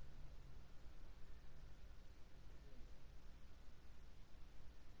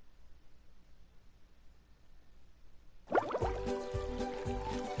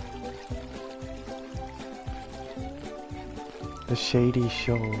 The Shady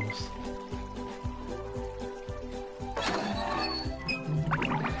Shoals.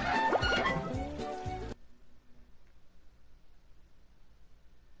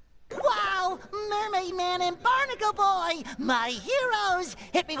 Wow! Mermaid Man and Barnacle Boy! My heroes!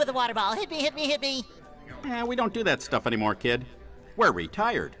 Hit me with a water ball. Hit me, hit me, hit me. We don't do that stuff anymore, kid. We're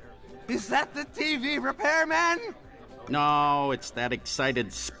retired. Is that the TV repairman? No, it's that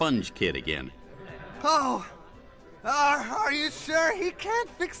excited sponge kid again. Oh, are you sure he can't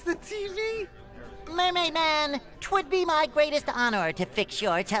fix the TV? Mermaid Man, 'twould be my greatest honor to fix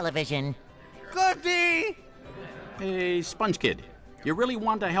your television. Goody! Hey, sponge kid, you really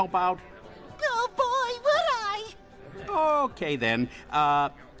want to help out? Oh boy, would I! Okay then,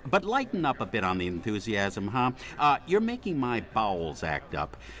 but lighten up a bit on the enthusiasm, huh? You're making my bowels act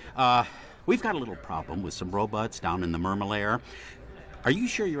up. We've got a little problem with some robots down in the Mermalair. Are you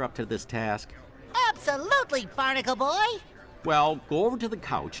sure you're up to this task? Absolutely, Barnacle Boy! Well, go over to the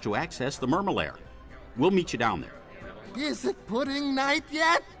couch to access the Mermalair. We'll meet you down there. Is it pudding night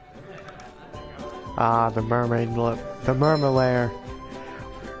yet? Ah, the Mermalair.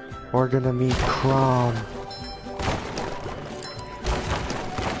 We're gonna meet Crom.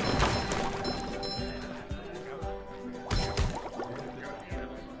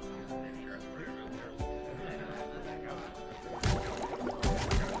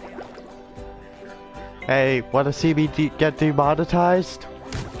 Hey, wanna see me get demonetized?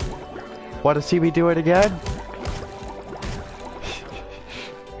 Wanna see me do it again?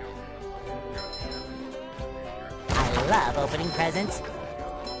 I love opening presents.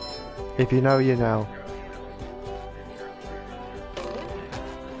 If you know, you know.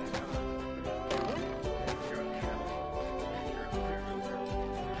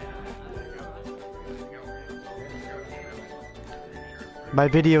 My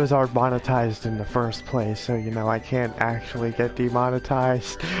videos are monetized in the first place, so you know I can't actually get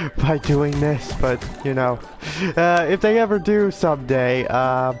demonetized by doing this, but you know, if they ever do someday,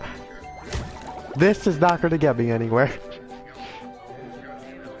 this is not going to get me anywhere.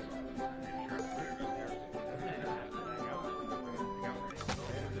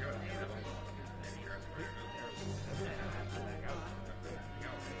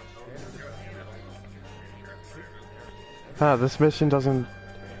 Huh, this mission doesn't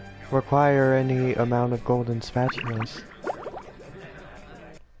require any amount of golden spatulas.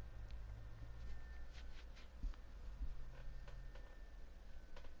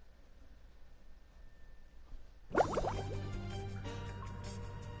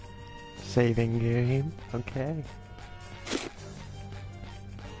 Saving game, okay.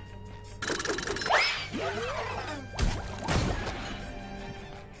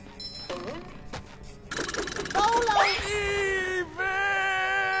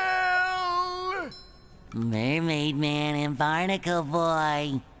 Mermaid Man and Barnacle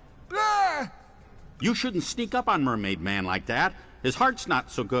Boy. You shouldn't sneak up on Mermaid Man like that. His heart's not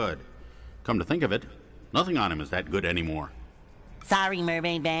so good. Come to think of it, nothing on him is that good anymore. Sorry,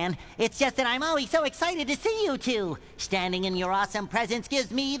 Mermaid Man. It's just that I'm always so excited to see you two. Standing in your awesome presence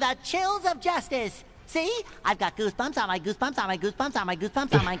gives me the chills of justice. See? I've got goosebumps on my goosebumps on my goosebumps on my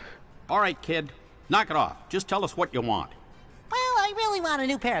goosebumps on my... All right, kid. Knock it off. Just tell us what you want. Well, I really want a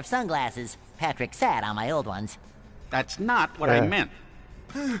new pair of sunglasses. Patrick sat on my old ones. That's not what I meant.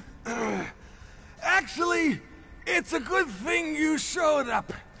 Actually, it's a good thing you showed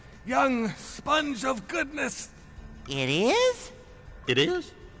up, young sponge of goodness. It is? It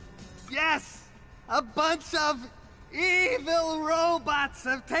is? Yes! A bunch of evil robots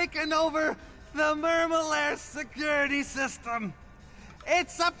have taken over the Mermalair security system.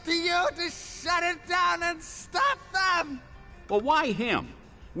 It's up to you to shut it down and stop them! Well, why him?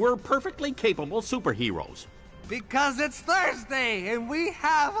 We're perfectly capable superheroes. Because it's Thursday, and we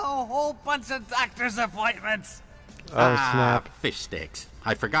have a whole bunch of doctor's appointments. Oh, snap. Fish sticks.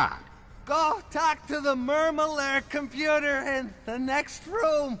 I forgot. Go talk to the Mermalair computer in the next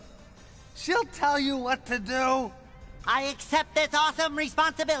room. She'll tell you what to do. I accept this awesome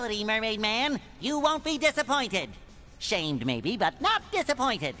responsibility, Mermaid Man. You won't be disappointed. Shamed, maybe, but not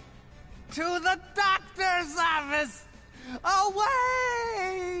disappointed. To the doctor's office!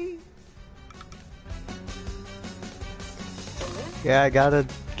 Away! Yeah, I gotta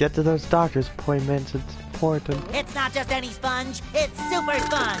get to those doctor's appointments. It's important. It's not just any sponge, it's Super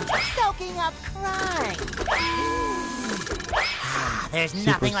Sponge, soaking up crime. There's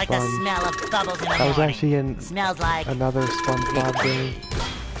Super nothing like the Sponge. smell of bubbles in the I morning. was actually in Smells like another Spongebob game.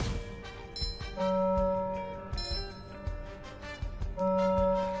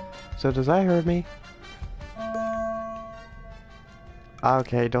 So does that hurt me?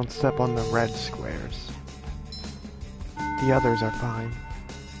 Okay, don't step on the red squares. The others are fine.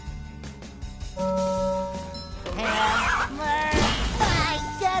 I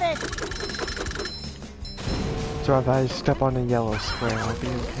get it! So if I step on a yellow square, I'll be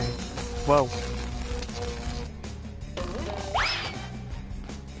okay. Whoa.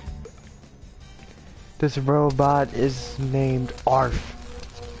 This robot is named Arf.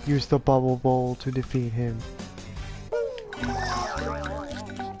 Use the bubble bowl to defeat him.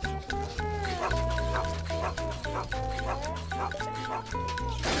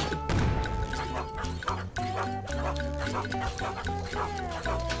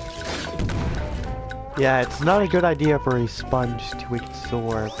 Yeah, it's not a good idea for a sponge to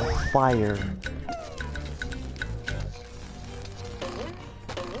absorb fire.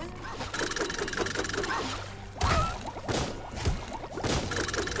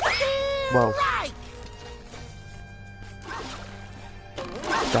 Whoa.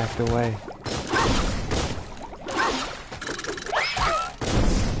 Backed away.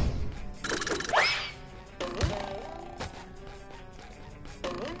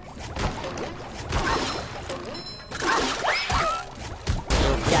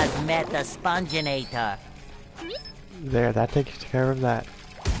 Just met the Sponginator. There, that takes care of that.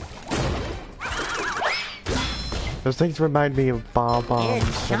 Those things remind me of bomb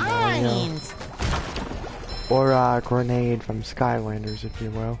bombs from Mario. Or a grenade from Skylanders, if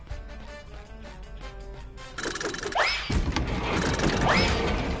you will.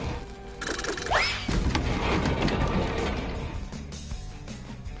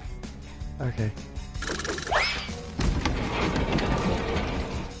 Okay.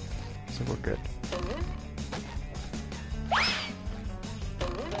 So we're good.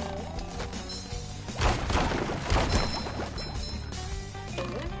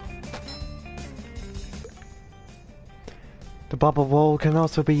 The bubble bowl can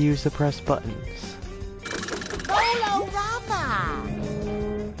also be used to press buttons.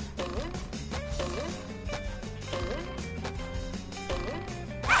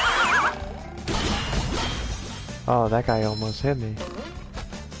 Oh, that guy almost hit me.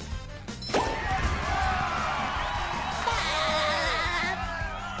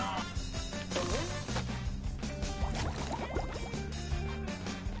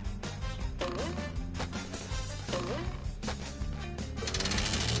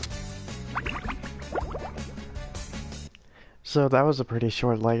 So that was a pretty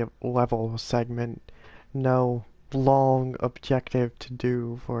short level segment. No long objective to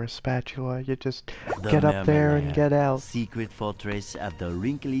do for a spatula. You just get up there and get out. Secret fortress of the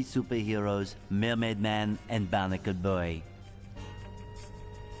wrinkly superheroes, Mermaid Man and Barnacle Boy.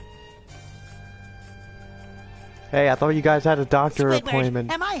 Hey, I thought you guys had a doctor Squidward, appointment.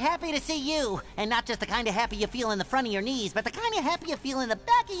 am I happy to see you? And not just the kind of happy you feel in the front of your knees, but the kind of happy you feel in the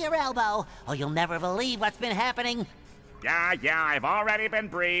back of your elbow. Oh, you'll never believe what's been happening. Yeah, I've already been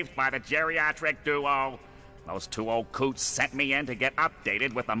briefed by the geriatric duo. Those two old coots sent me in to get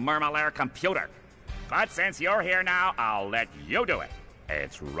updated with the Murmalair computer. But since you're here now, I'll let you do it.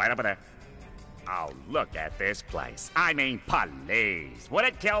 It's right over there. Oh, look at this place. I mean, please. Would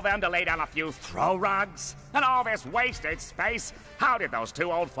it kill them to lay down a few throw rugs? And all this wasted space? How did those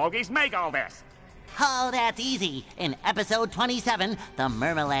two old fogies make all this? Oh, that's easy. In episode 27, the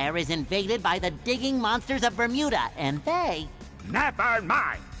Murmalair is invaded by the digging monsters of Bermuda, and they... Never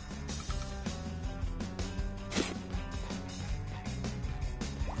mind.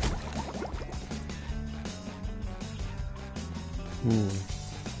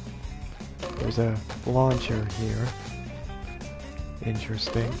 There's a launcher here.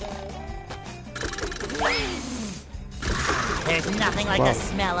 Interesting. There's nothing like the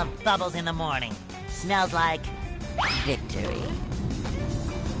smell of bubbles in the morning. Smells like victory.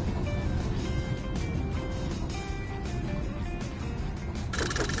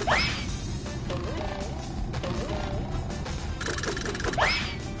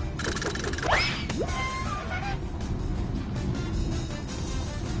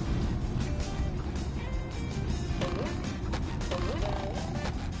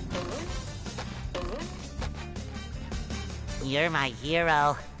 You're my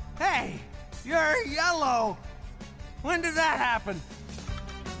hero. Hey, you're yellow. When did that happen?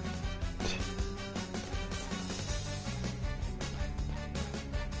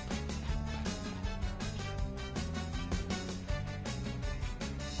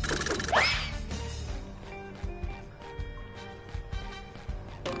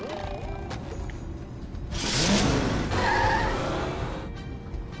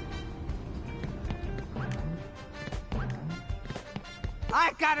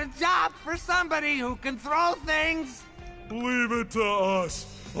 I got a job for somebody who can throw things. Leave it to us.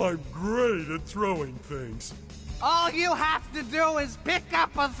 I'm great at throwing things. All you have to do is pick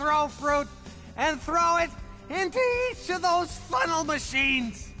up a throw fruit and throw it into each of those funnel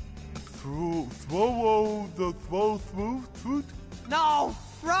machines. Throw the fruit? No,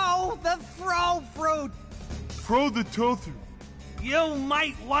 throw the throw fruit. Throw the tofu. You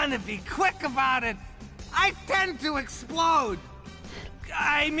might want to be quick about it. I tend to explode.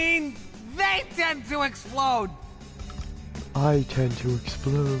 I mean, they tend to explode. I tend to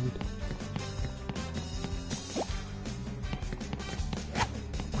explode.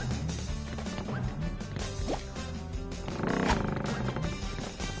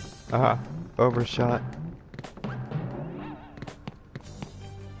 Ah, overshot.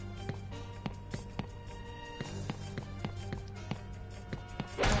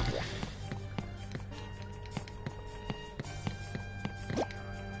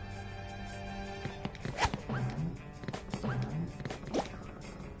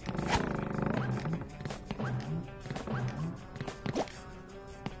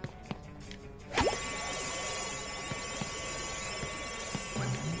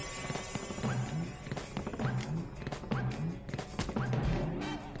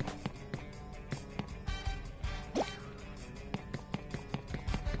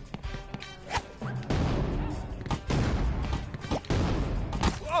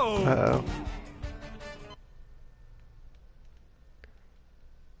 Uh-oh.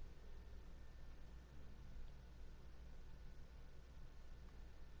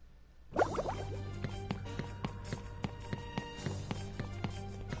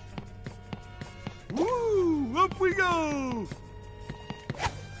 Woo! Up we go!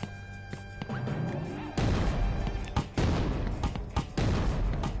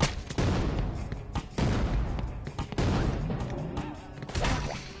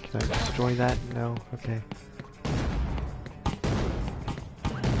 Can I destroy that? No? Okay.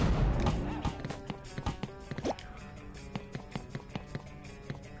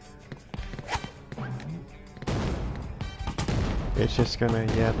 It's just gonna,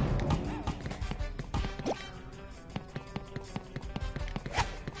 yep.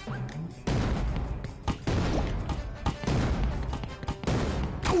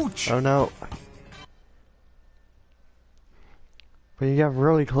 Ouch! Oh no. When you get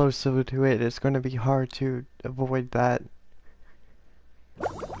really close to it, it's going to be hard to avoid that.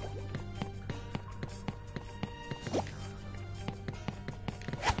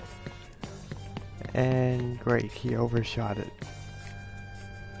 And great, he overshot it.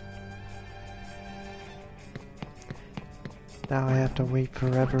 Now I have to wait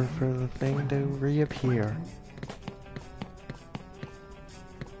forever for the thing to reappear.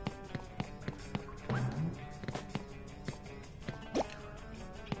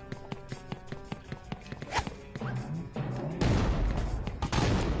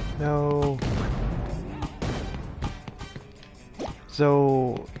 No.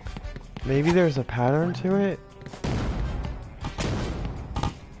 So, maybe there's a pattern to it?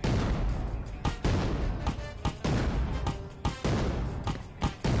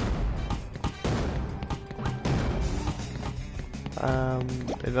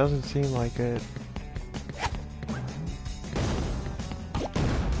 It doesn't seem like it.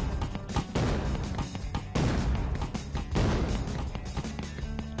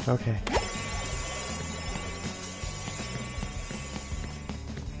 Okay.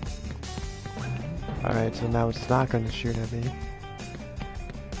 Alright, so now it's not going to shoot at me.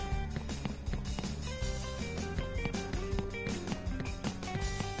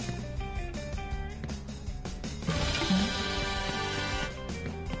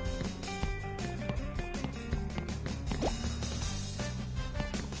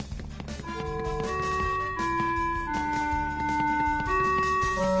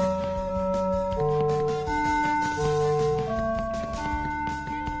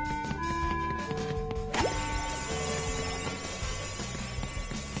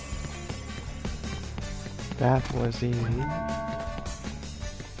 That was easy.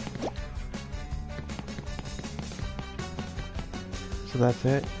 So that's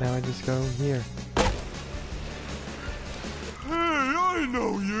it. Now I just go here. Hey, I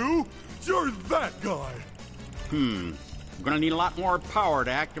know you! You're that guy! We're gonna need a lot more power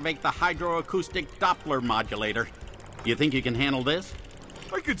to activate the hydroacoustic Doppler modulator. You think you can handle this?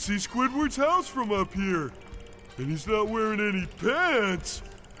 I could see Squidward's house from up here. And he's not wearing any pants!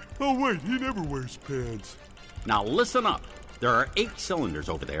 Oh wait, he never wears pants. Now listen up. There are 8 cylinders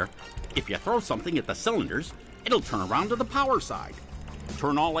over there. If you throw something at the cylinders, it'll turn around to the power side.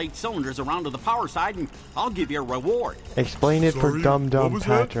 Turn all 8 cylinders around to the power side and I'll give you a reward. Explain it for Sorry, dumb what was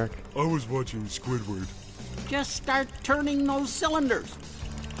Patrick. that? I was watching Squidward. Just start turning those cylinders.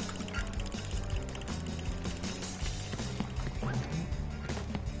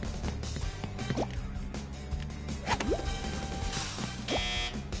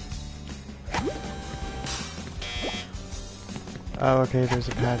 Oh, okay, there's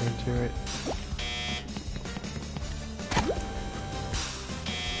a pattern to it.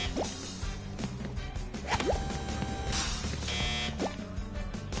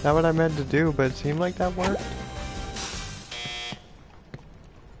 Not what I meant to do, but it seemed like that worked.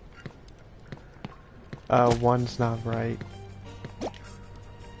 One's not right.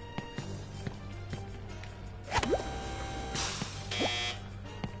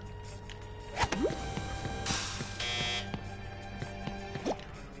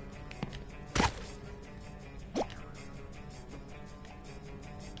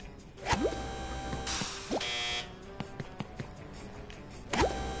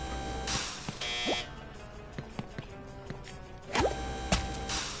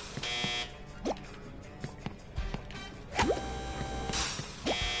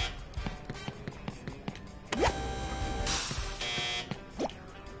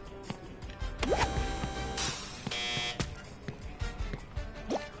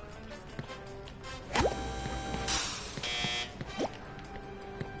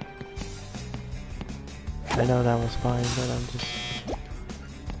 I know that was fine, but I'm just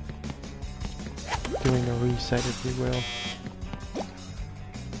doing a reset, if you will.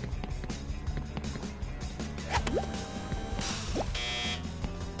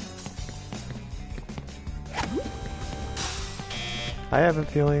 I have a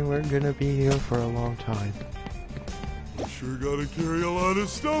feeling we're gonna be here for a long time. You sure gotta carry a lot of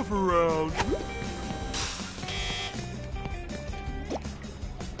stuff around.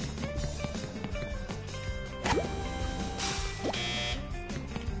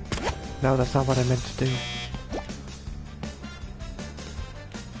 No, that's not what I meant to do.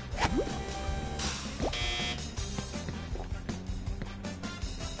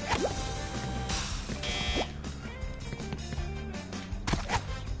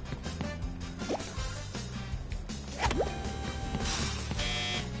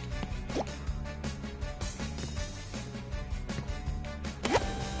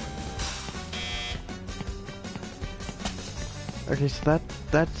 Okay, so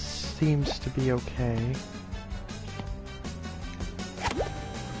that seems to be okay.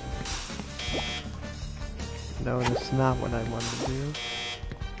 No, that's not what I wanted to do.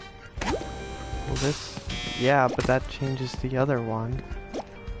 Well, this... Yeah, but that changes the other one.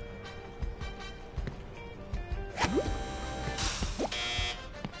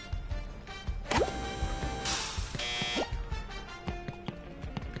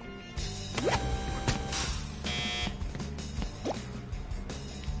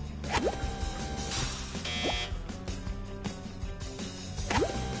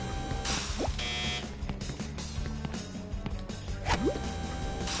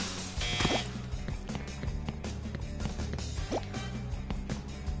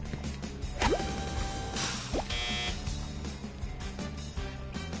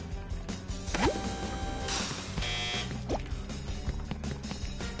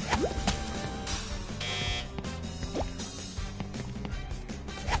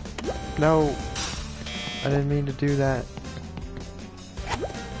 No, I didn't mean to do that.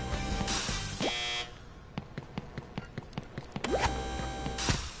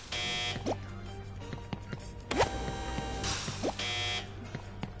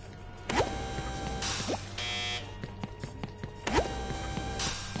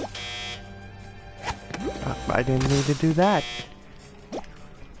 I didn't mean to do that.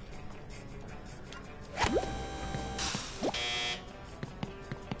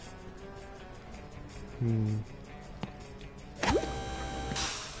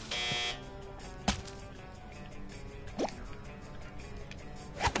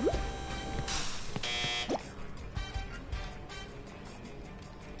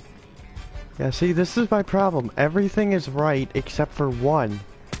 Yeah, see, this is my problem. Everything is right except for one.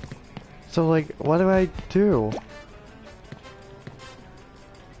 So, like, what do I do?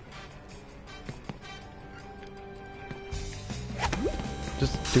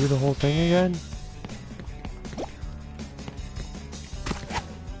 Just do the whole thing again?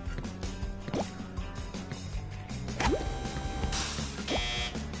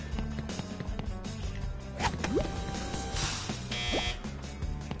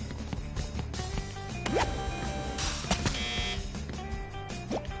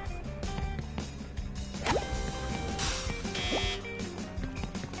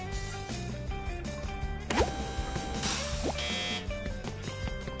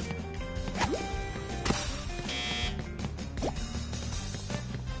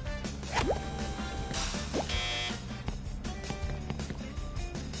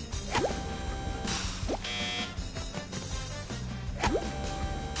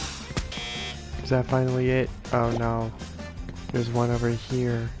 Is that finally it? Oh no. There's one over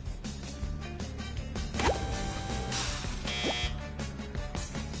here.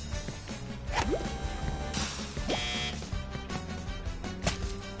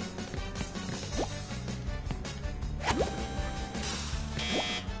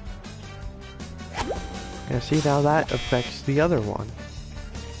 Yeah, see, now that affects the other one.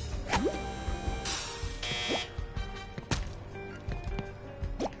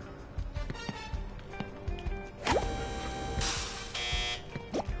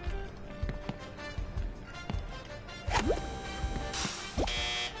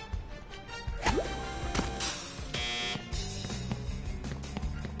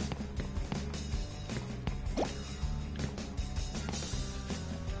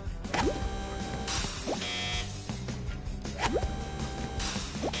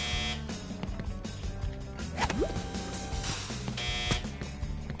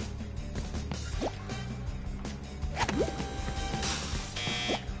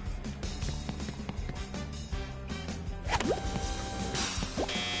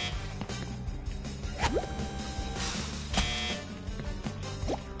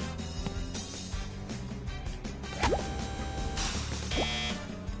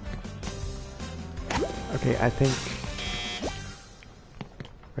 Okay, I think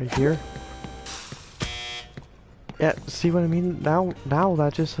right here. Yeah, see what I mean? Now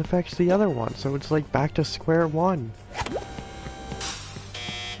that just affects the other one, so it's like back to square one.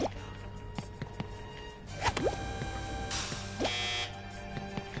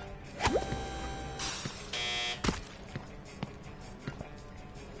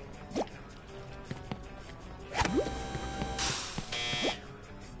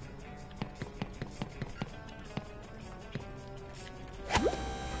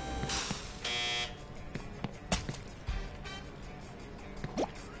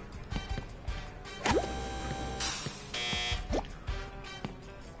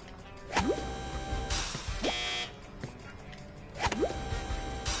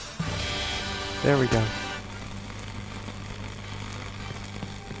 There we go.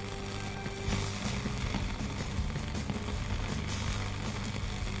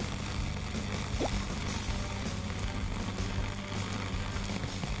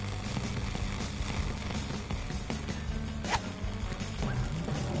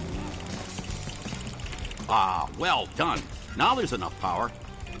 Ah, well done. Now there's enough power.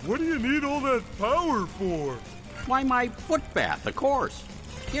 What do you need all that power for? Why, my foot bath, of course.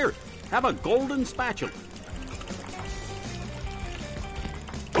 Here, have a golden spatula.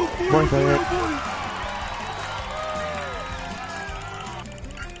 One second.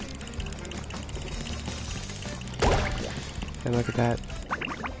 And look at that.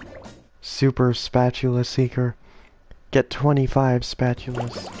 Super Spatula Seeker. Get 25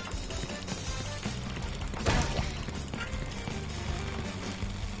 spatulas.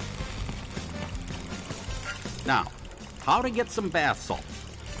 Now, how to get some bath salts.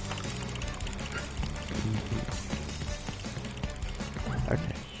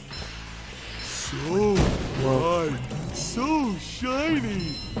 Okay. So bright, so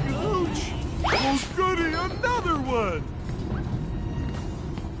shiny. Ouch! Oh goody, another one!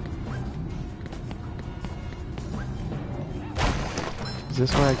 Is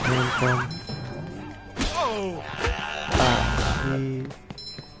this where I came from? Oh!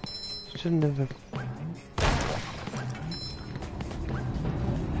 He shouldn't have.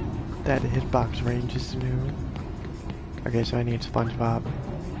 That hitbox range is new. Okay, so I need Spongebob.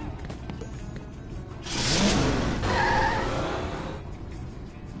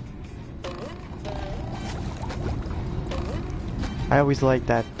 I always like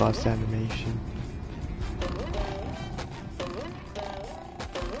that bust animation.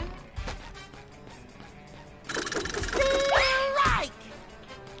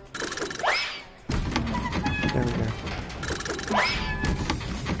 There we go.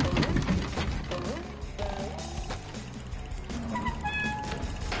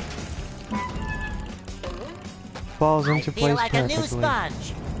 Falls into place like perfectly. a new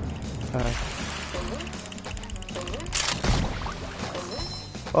sponge.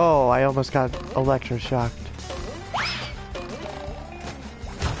 Oh, I almost got electroshocked.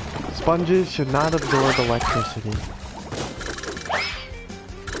 Sponges should not absorb electricity.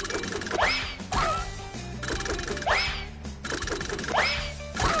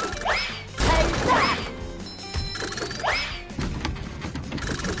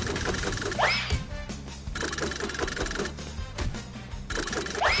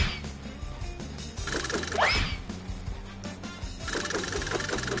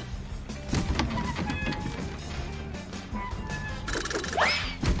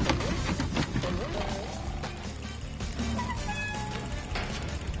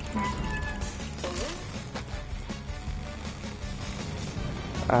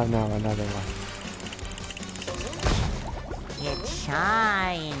 Oh no, another one. It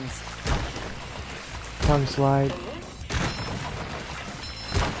shines. Tongue slide.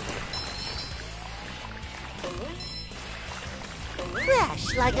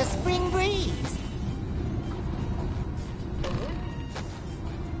 Fresh like a spring breeze.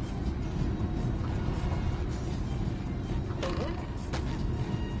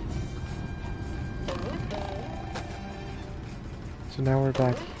 So now we're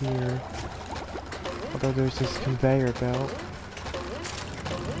back here. Although there's this conveyor belt.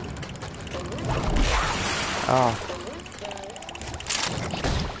 Oh.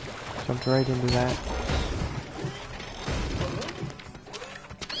 Jumped right into that.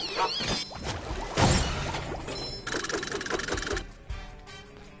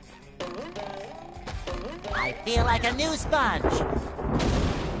 I feel like a new sponge.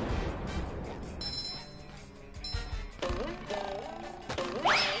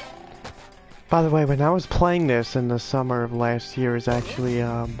 By the way, when I was playing this in the summer of last year is actually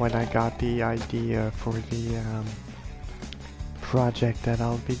when I got the idea for the project that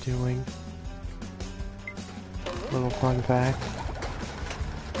I'll be doing. Little fun fact.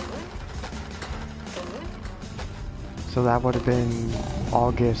 So that would have been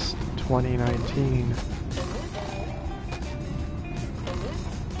August 2019.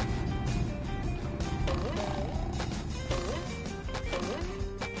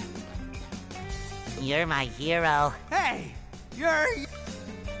 You're my hero. Hey, you're...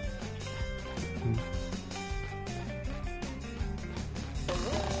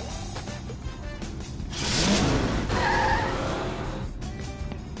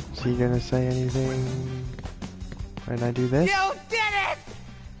 Is he gonna say anything when I do this? You did it!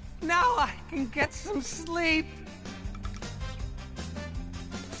 Now I can get some sleep.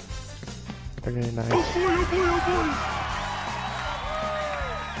 Okay, nice. Oh boy, oh boy, oh boy!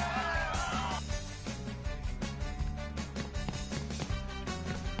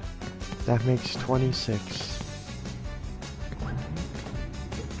 That makes 26.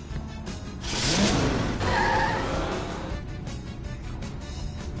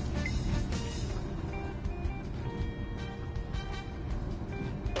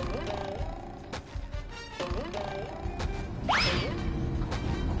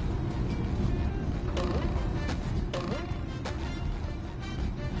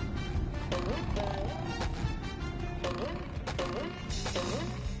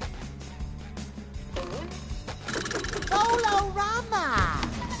 Bolorama!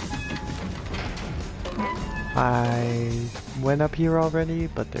 I went up here already,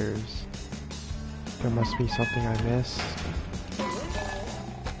 but there must be something I missed.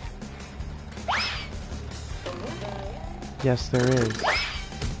 Yes, there is.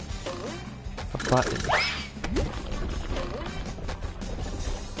 A button.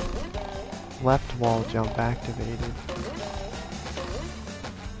 Left wall jump activated.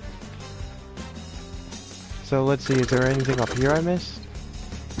 So let's see, is there anything up here I missed?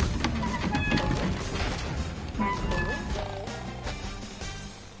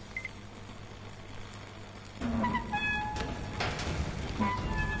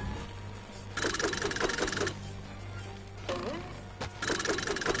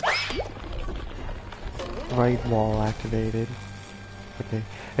 Right wall activated. Okay.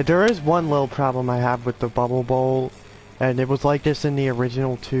 And there is one little problem I have with the bubble bowl, and it was like this in the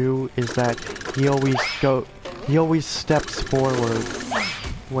original too, is that he always steps forward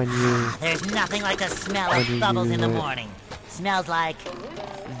when you... There's nothing like the smell of bubbles in the morning. Smells like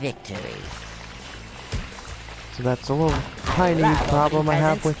victory. So that's a little tiny problem I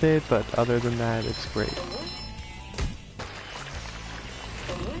have with it, but other than that, it's great.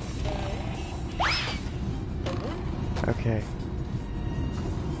 Okay.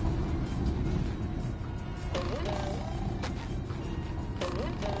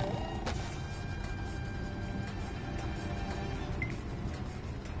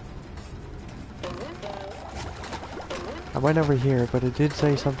 I went over here, but it did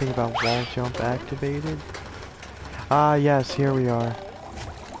say something about wall jump activated. Ah, yes, here we are.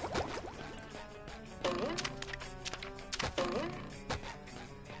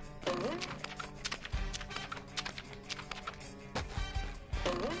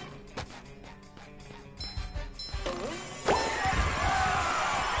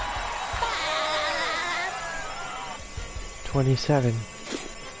 $27.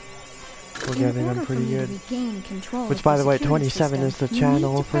 We're getting them pretty good. Which, by the way, 27 is the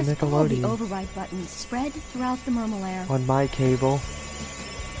channel for Nickelodeon. Override buttons spread throughout the Murmelair. On my cable.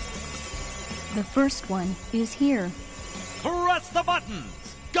 The first one is here. Press the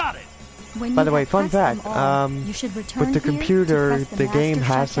buttons. Got it. By the way, fun fact, with the computer, the game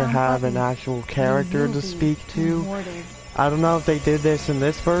has to have an actual character to speak to. I don't know if they did this in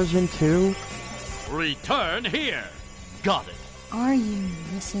this version too. Return here. Got it. Are you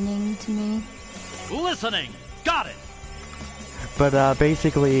listening to me? Listening. Got it. But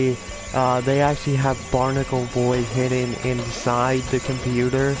basically, they actually have Barnacle Boy hidden inside the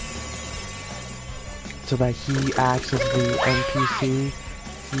computer, so that he acts as the NPC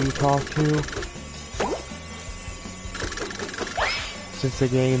you talk to. Since the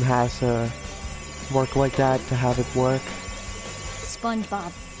game has to work like that to have it work.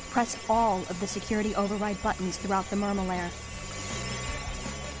 Spongebob, press all of the security override buttons throughout the Murmelair.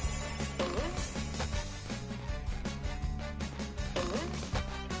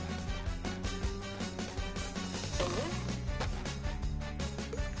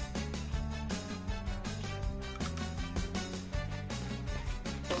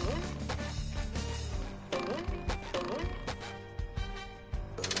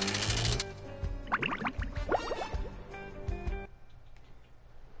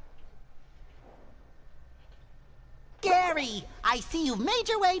 Gary, I see you've made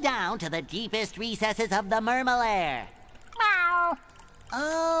your way down to the deepest recesses of the Murmelair. Meow.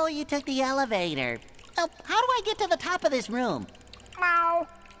 Oh, you took the elevator. Oh, how do I get to the top of this room? Meow.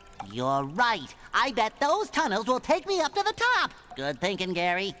 You're right. I bet those tunnels will take me up to the top. Good thinking,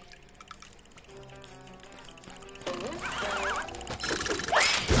 Gary.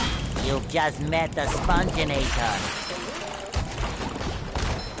 You've just met the Sponginator.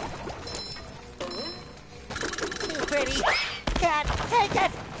 Pretty. Can't take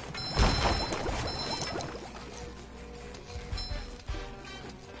it!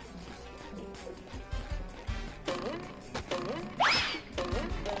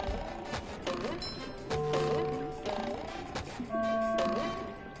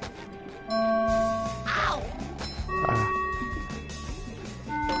 Ow!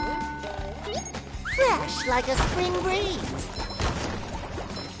 Fresh like a spring breeze.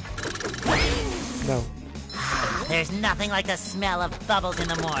 No. There's nothing like the smell of bubbles in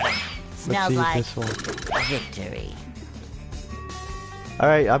the morning. Smells like this one. victory.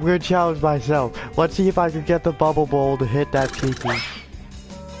 Alright, I'm gonna challenge myself. Let's see if I can get the bubble bowl to hit that tiki.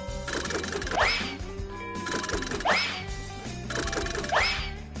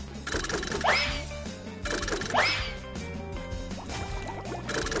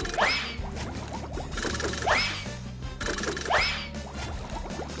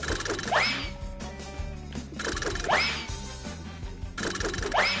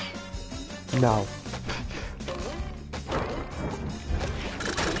 No.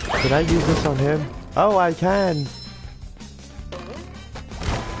 Did I use this on him? Oh, I can!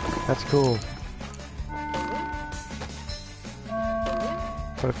 That's cool.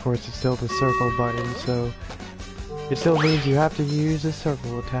 But of course it's still the circle button, so it still means you have to use a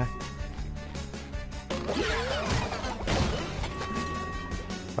circle attack.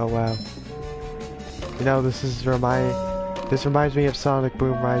 Oh wow. You know, this reminds me of Sonic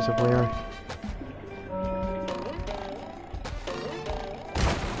Boom Rise of Lyric.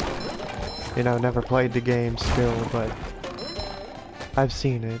 You know, never played the game still, but I've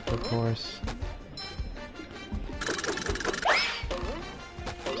seen it, of course.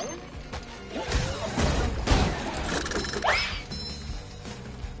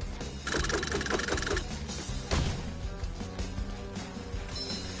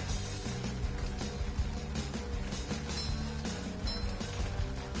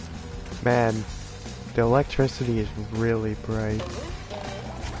 Man, the electricity is really bright.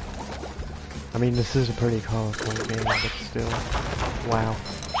 I mean, this is a pretty colorful game, but still, wow.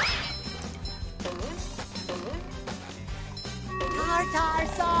 Tartar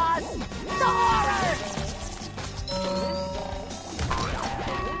sauce! Tartar!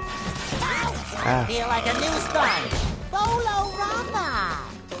 Ah. I feel like a new sponge. Bolorama!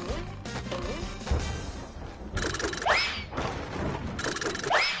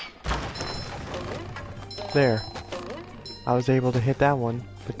 There. I was able to hit that one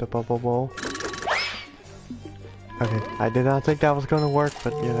with the bubble bowl. Okay, I did not think that was gonna work,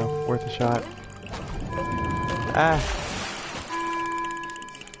 but you know, worth a shot. Ah!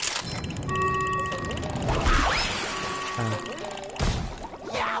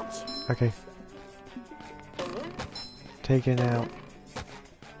 Okay. Taken out.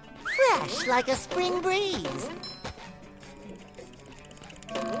 Fresh like a spring breeze.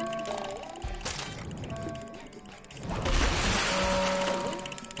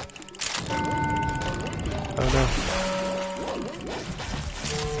 Oh no.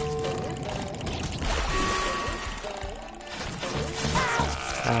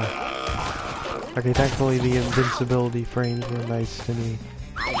 Okay, thankfully the invincibility frames were nice to me.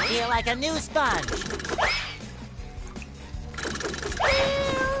 I feel like a new sponge.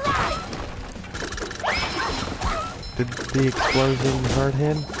 Did the explosion hurt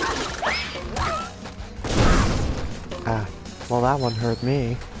him? Ah, well that one hurt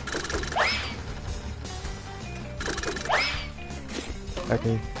me.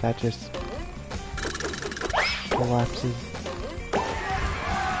 Okay, that just collapses.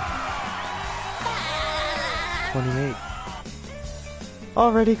 28.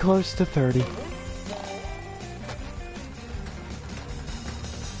 Already close to 30.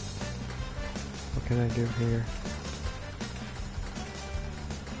 What can I do here?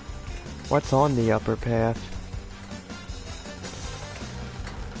 What's on the upper path?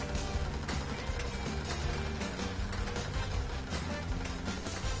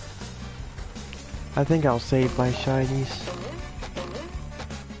 I think I'll save my shinies.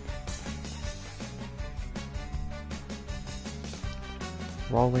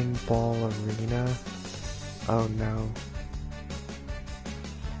 Rolling Ball Arena? Oh no.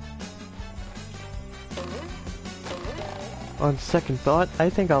 On second thought, I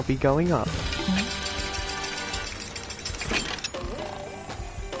think I'll be going up.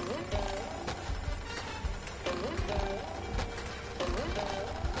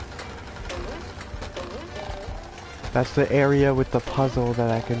 That's the area with the puzzle that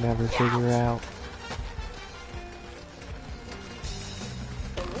I can never figure out.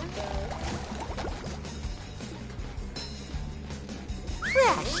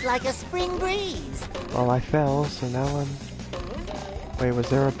 Fresh like a spring breeze. Well, I fell, so now I'm... Wait, was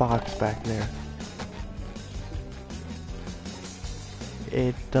there a box back there?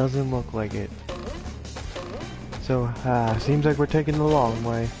 It doesn't look like it. So, seems like we're taking the long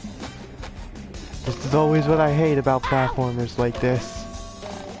way. This is always what I hate about platformers like this.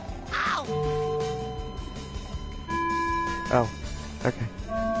 Oh, okay.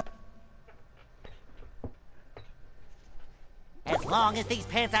 As long as these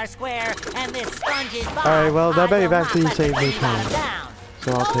pants are square and this sponge is bald, Alright, well, that may have I will actually not let saved the me cream bottom time. down.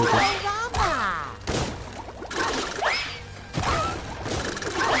 So I'll take it.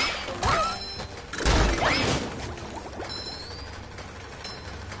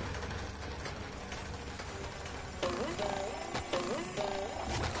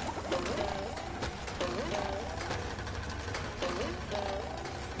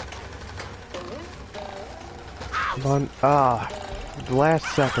 Come on. The last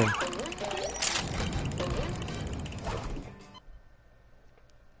second.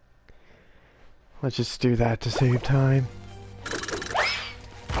 Let's just do that to save time.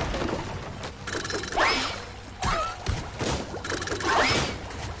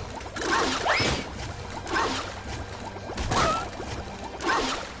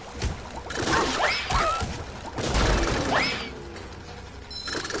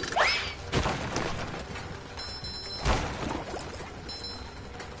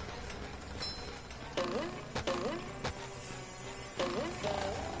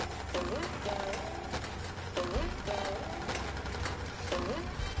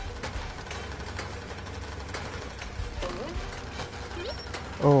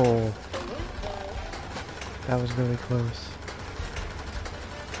 Oh, that was really close.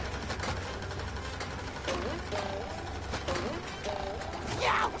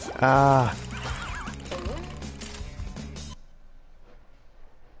 Ah.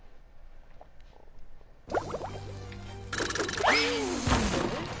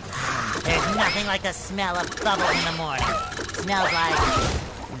 There's nothing like the smell of bubbles in the morning. Smells like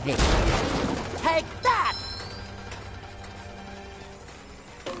victory. Take that!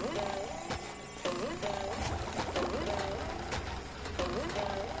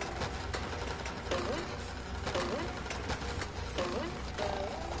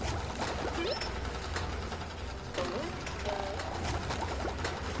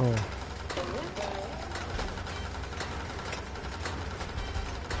 Oh.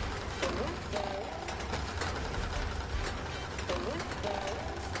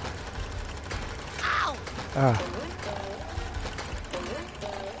 Ah.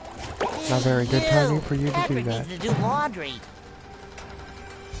 Not very good timing for you to do that. Needs to do laundry.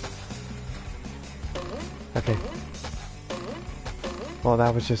 Okay. Well,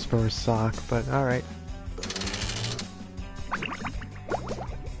 that was just for a sock, but alright.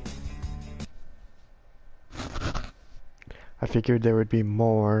 I figured there would be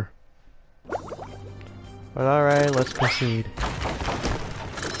more. But alright, let's proceed.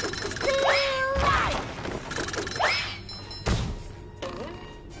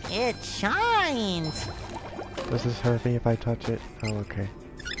 It shines. Does this hurt me if I touch it? Oh, okay.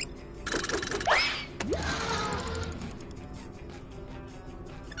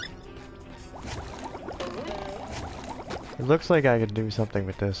 It looks like I could do something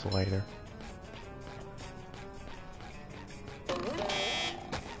with this later.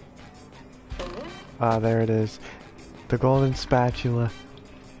 Ah, there it is. The golden spatula.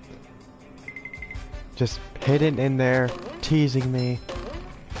 Just hidden in there, teasing me.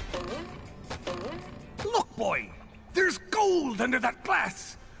 Look, boy! There's gold under that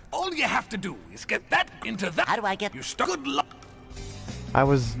glass! All you have to do is get that into that. How do I get... You stuck. Good luck! I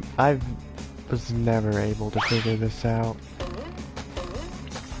was never able to figure this out.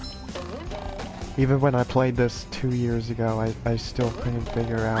 Even when I played this 2 years ago, I still couldn't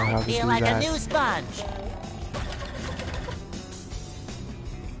figure out how to do that. Feel like a new sponge.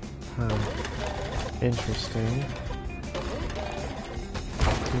 Huh. Interesting.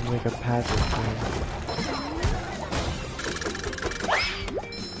 Seems like a passive thing.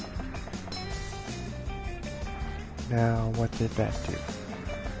 Now, what did that do?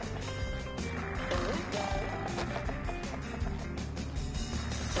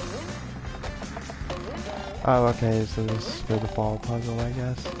 Oh, okay, so this is for the ball puzzle, I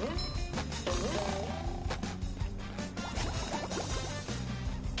guess.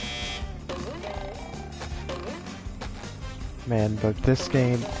 Man, but this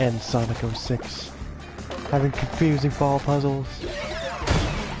game and Sonic 06 having confusing ball puzzles.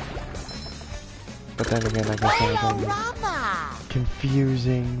 But then again, I guess that was only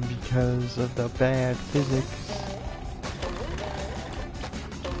confusing because of the bad physics.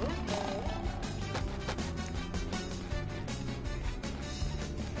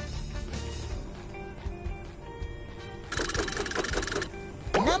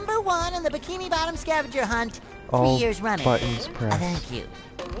 Number 1 in the Bikini Bottom scavenger hunt. 3 All years running. buttons pressed. Thank you.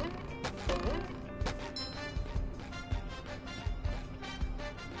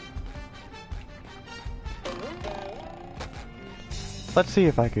 Let's see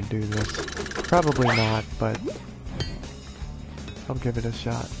if I could do this. Probably not, but I'll give it a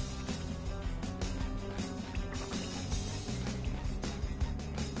shot.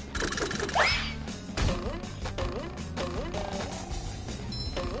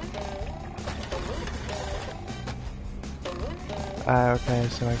 Okay,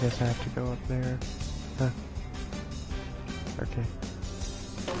 so I guess I have to go up there. Huh. Okay.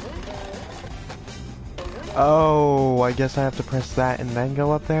 Oh, I guess I have to press that and then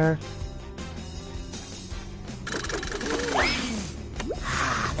go up there?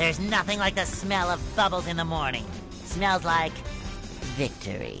 There's nothing like the smell of bubbles in the morning. Smells like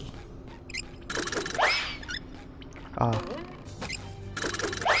victory. Ah.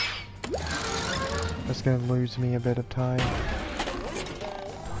 That's gonna lose me a bit of time.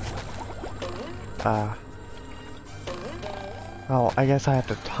 Ah. Oh, I guess I have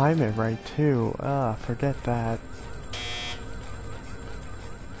to time it right too. Ah, forget that.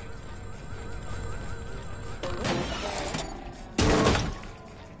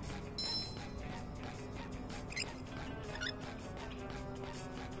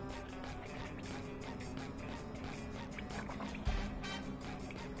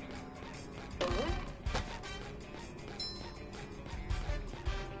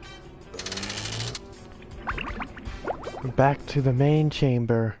 Back to the main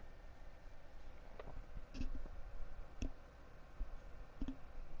chamber.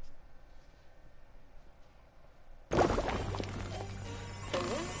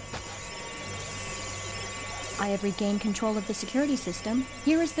 I have regained control of the security system.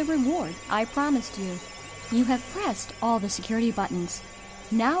 Here is the reward I promised you. You have pressed all the security buttons.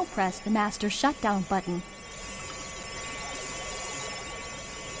 Now press the master shutdown button.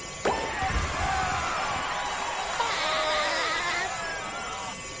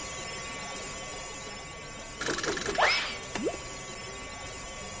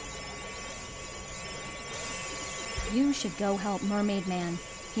 You should go help Mermaid Man.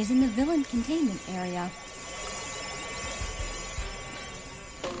 He's in the villain containment area.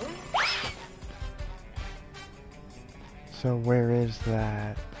 So where is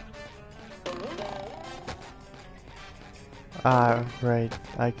that? Ah, right.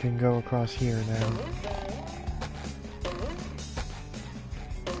 I can go across here now.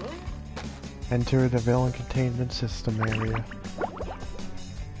 Enter the villain containment system area.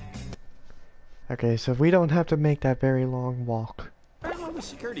 Okay, so we don't have to make that very long walk. Well, the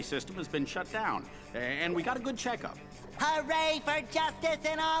security system has been shut down, and we got a good checkup. Hooray for justice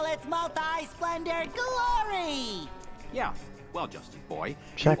in all its multi-splendor glory! Yeah, well, Justice Boy.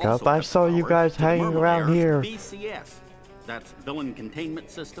 Checkup? I saw you guys hanging around here. BCS. That's Villain Containment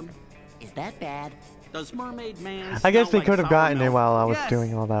System. Is that bad? Does Mermaid Man I guess they smell could have like gotten sour it milk? while I was Yes.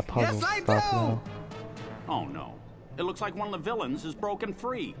 doing all that puzzle Yes, I stuff, do. you know. Oh, no. It looks like one of the villains is broken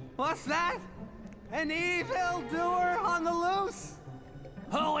free. What's that? An evil doer on the loose?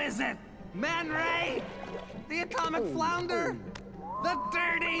 Who is it? Man Ray? The atomic flounder? The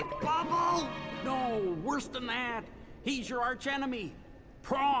dirty bubble? No, worse than that. He's your archenemy,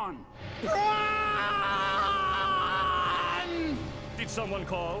 Prawn. Run! Did someone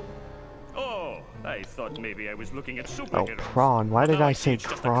call? Oh, I thought maybe I was looking at Oh, superheroes. Prawn. Why did Now I see say it's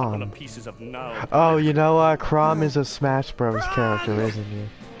just a couple Prawn? of pieces of now. Oh, you know what? Crom is a Smash Bros. Character, isn't he?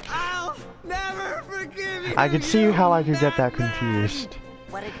 I'll never forgive you. I could see how I could get that madman! confused.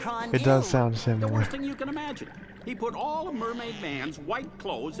 What did Prawn It do? does sound The similar. worst thing you can imagine. He put all of Mermaid Man's white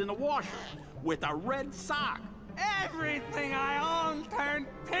clothes in the washer with a red sock. Everything I own turned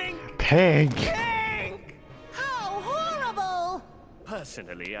pink. Pink! Pink! How horrible!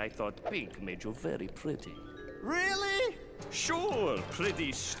 Personally, I thought pink made you very pretty. Really? Sure,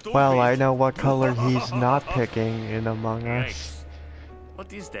 pretty stupid. Well, I know what color he's not picking in Among Us. Nice.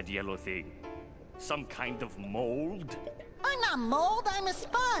 What is that yellow thing? Some kind of mold? I'm not mold, I'm a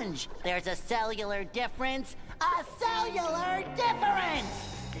sponge. There's a cellular difference. A cellular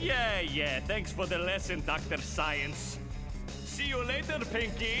difference! Yeah, thanks for the lesson, Dr. Science. See you later,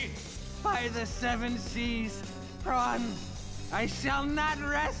 Pinky. By the seven seas, Prawn, I shall not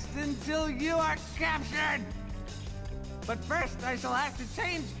rest until you are captured. But first, I shall have to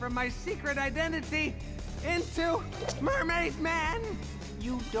change from my secret identity into Mermaid Man.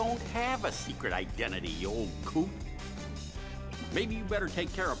 You don't have a secret identity, you old coot. Maybe you better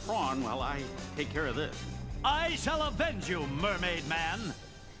take care of Prawn while I take care of this. I shall avenge you, Mermaid Man.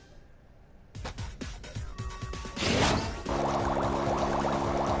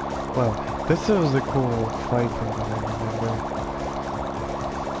 Well, this was a cool fight from what I remember.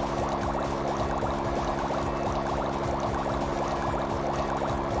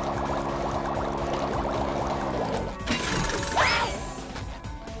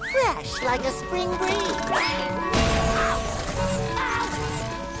 Fresh like a spring breeze.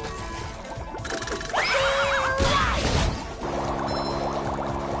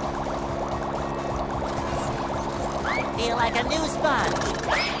 I feel like a new sponge.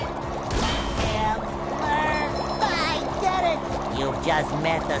 I get it! You've just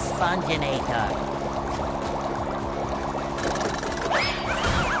met the Sponginator.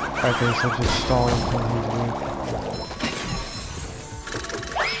 Okay, so just stall until he's weak.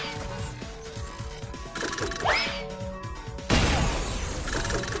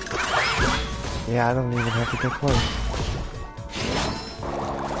 Yeah, I don't even have to get close.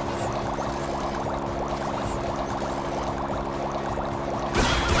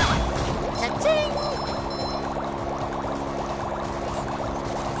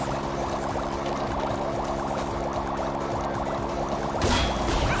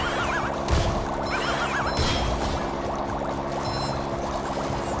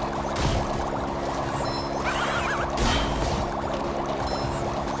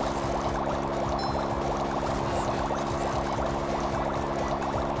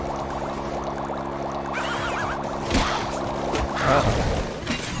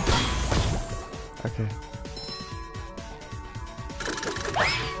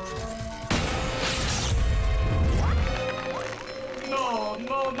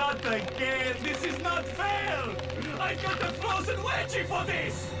 Not again! This is not fair! I got a frozen wedgie for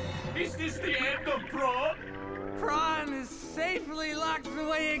this! Is this the end of Prawn? Prawn is safely locked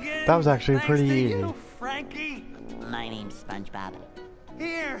away again. That was actually thanks pretty to easy. You, Frankie. My name's Spongebob.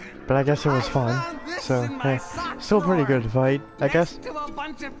 Here. But I guess it was fun. So, hey, still a pretty good fight, I guess. Next to a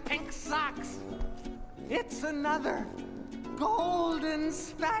bunch of pink socks. It's another golden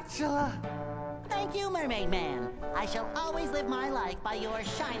spatula. Thank you, Mermaid Man. I shall always live my life by your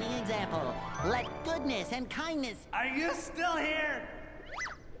shining example. Let goodness and kindness... Are you still here?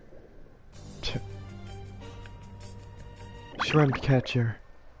 Shrimp catcher.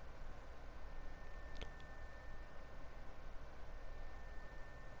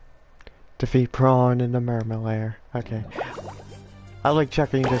 Defeat Prawn in the Mermalair. Okay. I like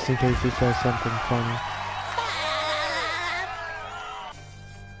checking just in case he says something funny.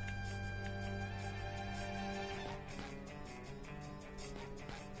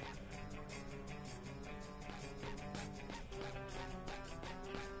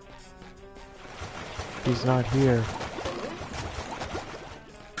 He's not here.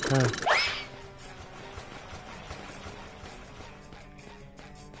 Huh.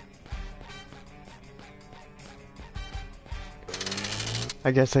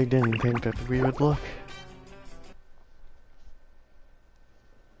 I guess I didn't think that we would look.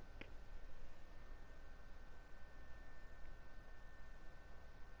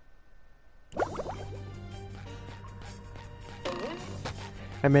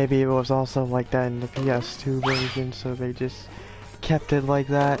 And maybe it was also like that in the PS2 version, so they just kept it like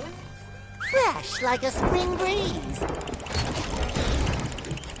that. Fresh like a spring breeze.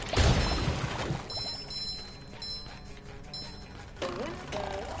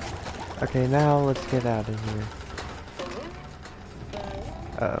 Okay, now let's get out of here.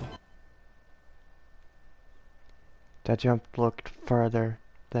 Uh-oh. That jump looked further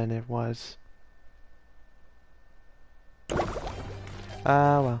than it was.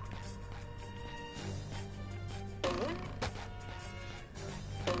 Well.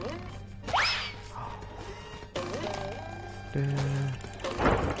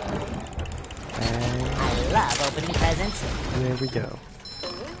 I love opening presents. There we go.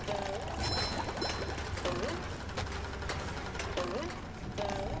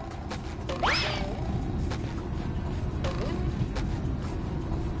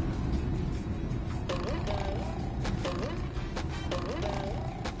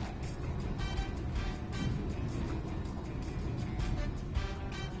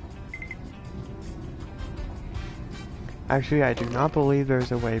 Actually, I do not believe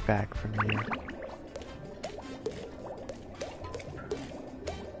there's a way back from here.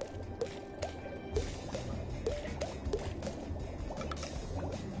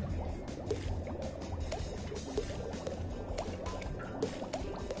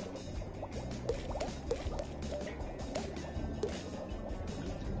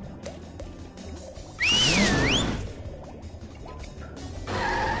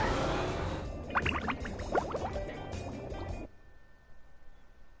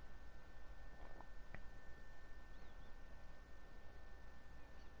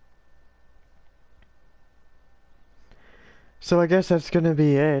 So I guess that's gonna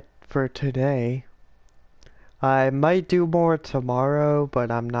be it for today. I might do more tomorrow,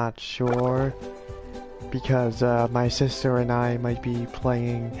 but I'm not sure. Because my sister and I might be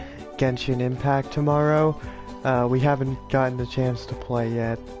playing Genshin Impact tomorrow. We haven't gotten the chance to play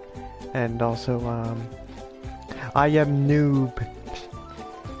yet. And also, I am noob.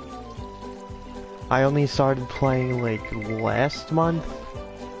 I only started playing like last month.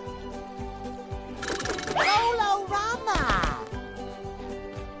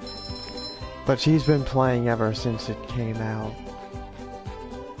 But she's been playing ever since it came out.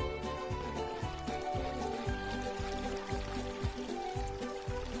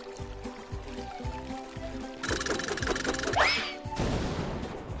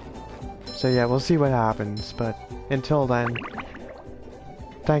 So yeah, we'll see what happens, but until then,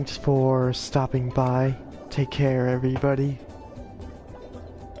 thanks for stopping by. Take care, everybody.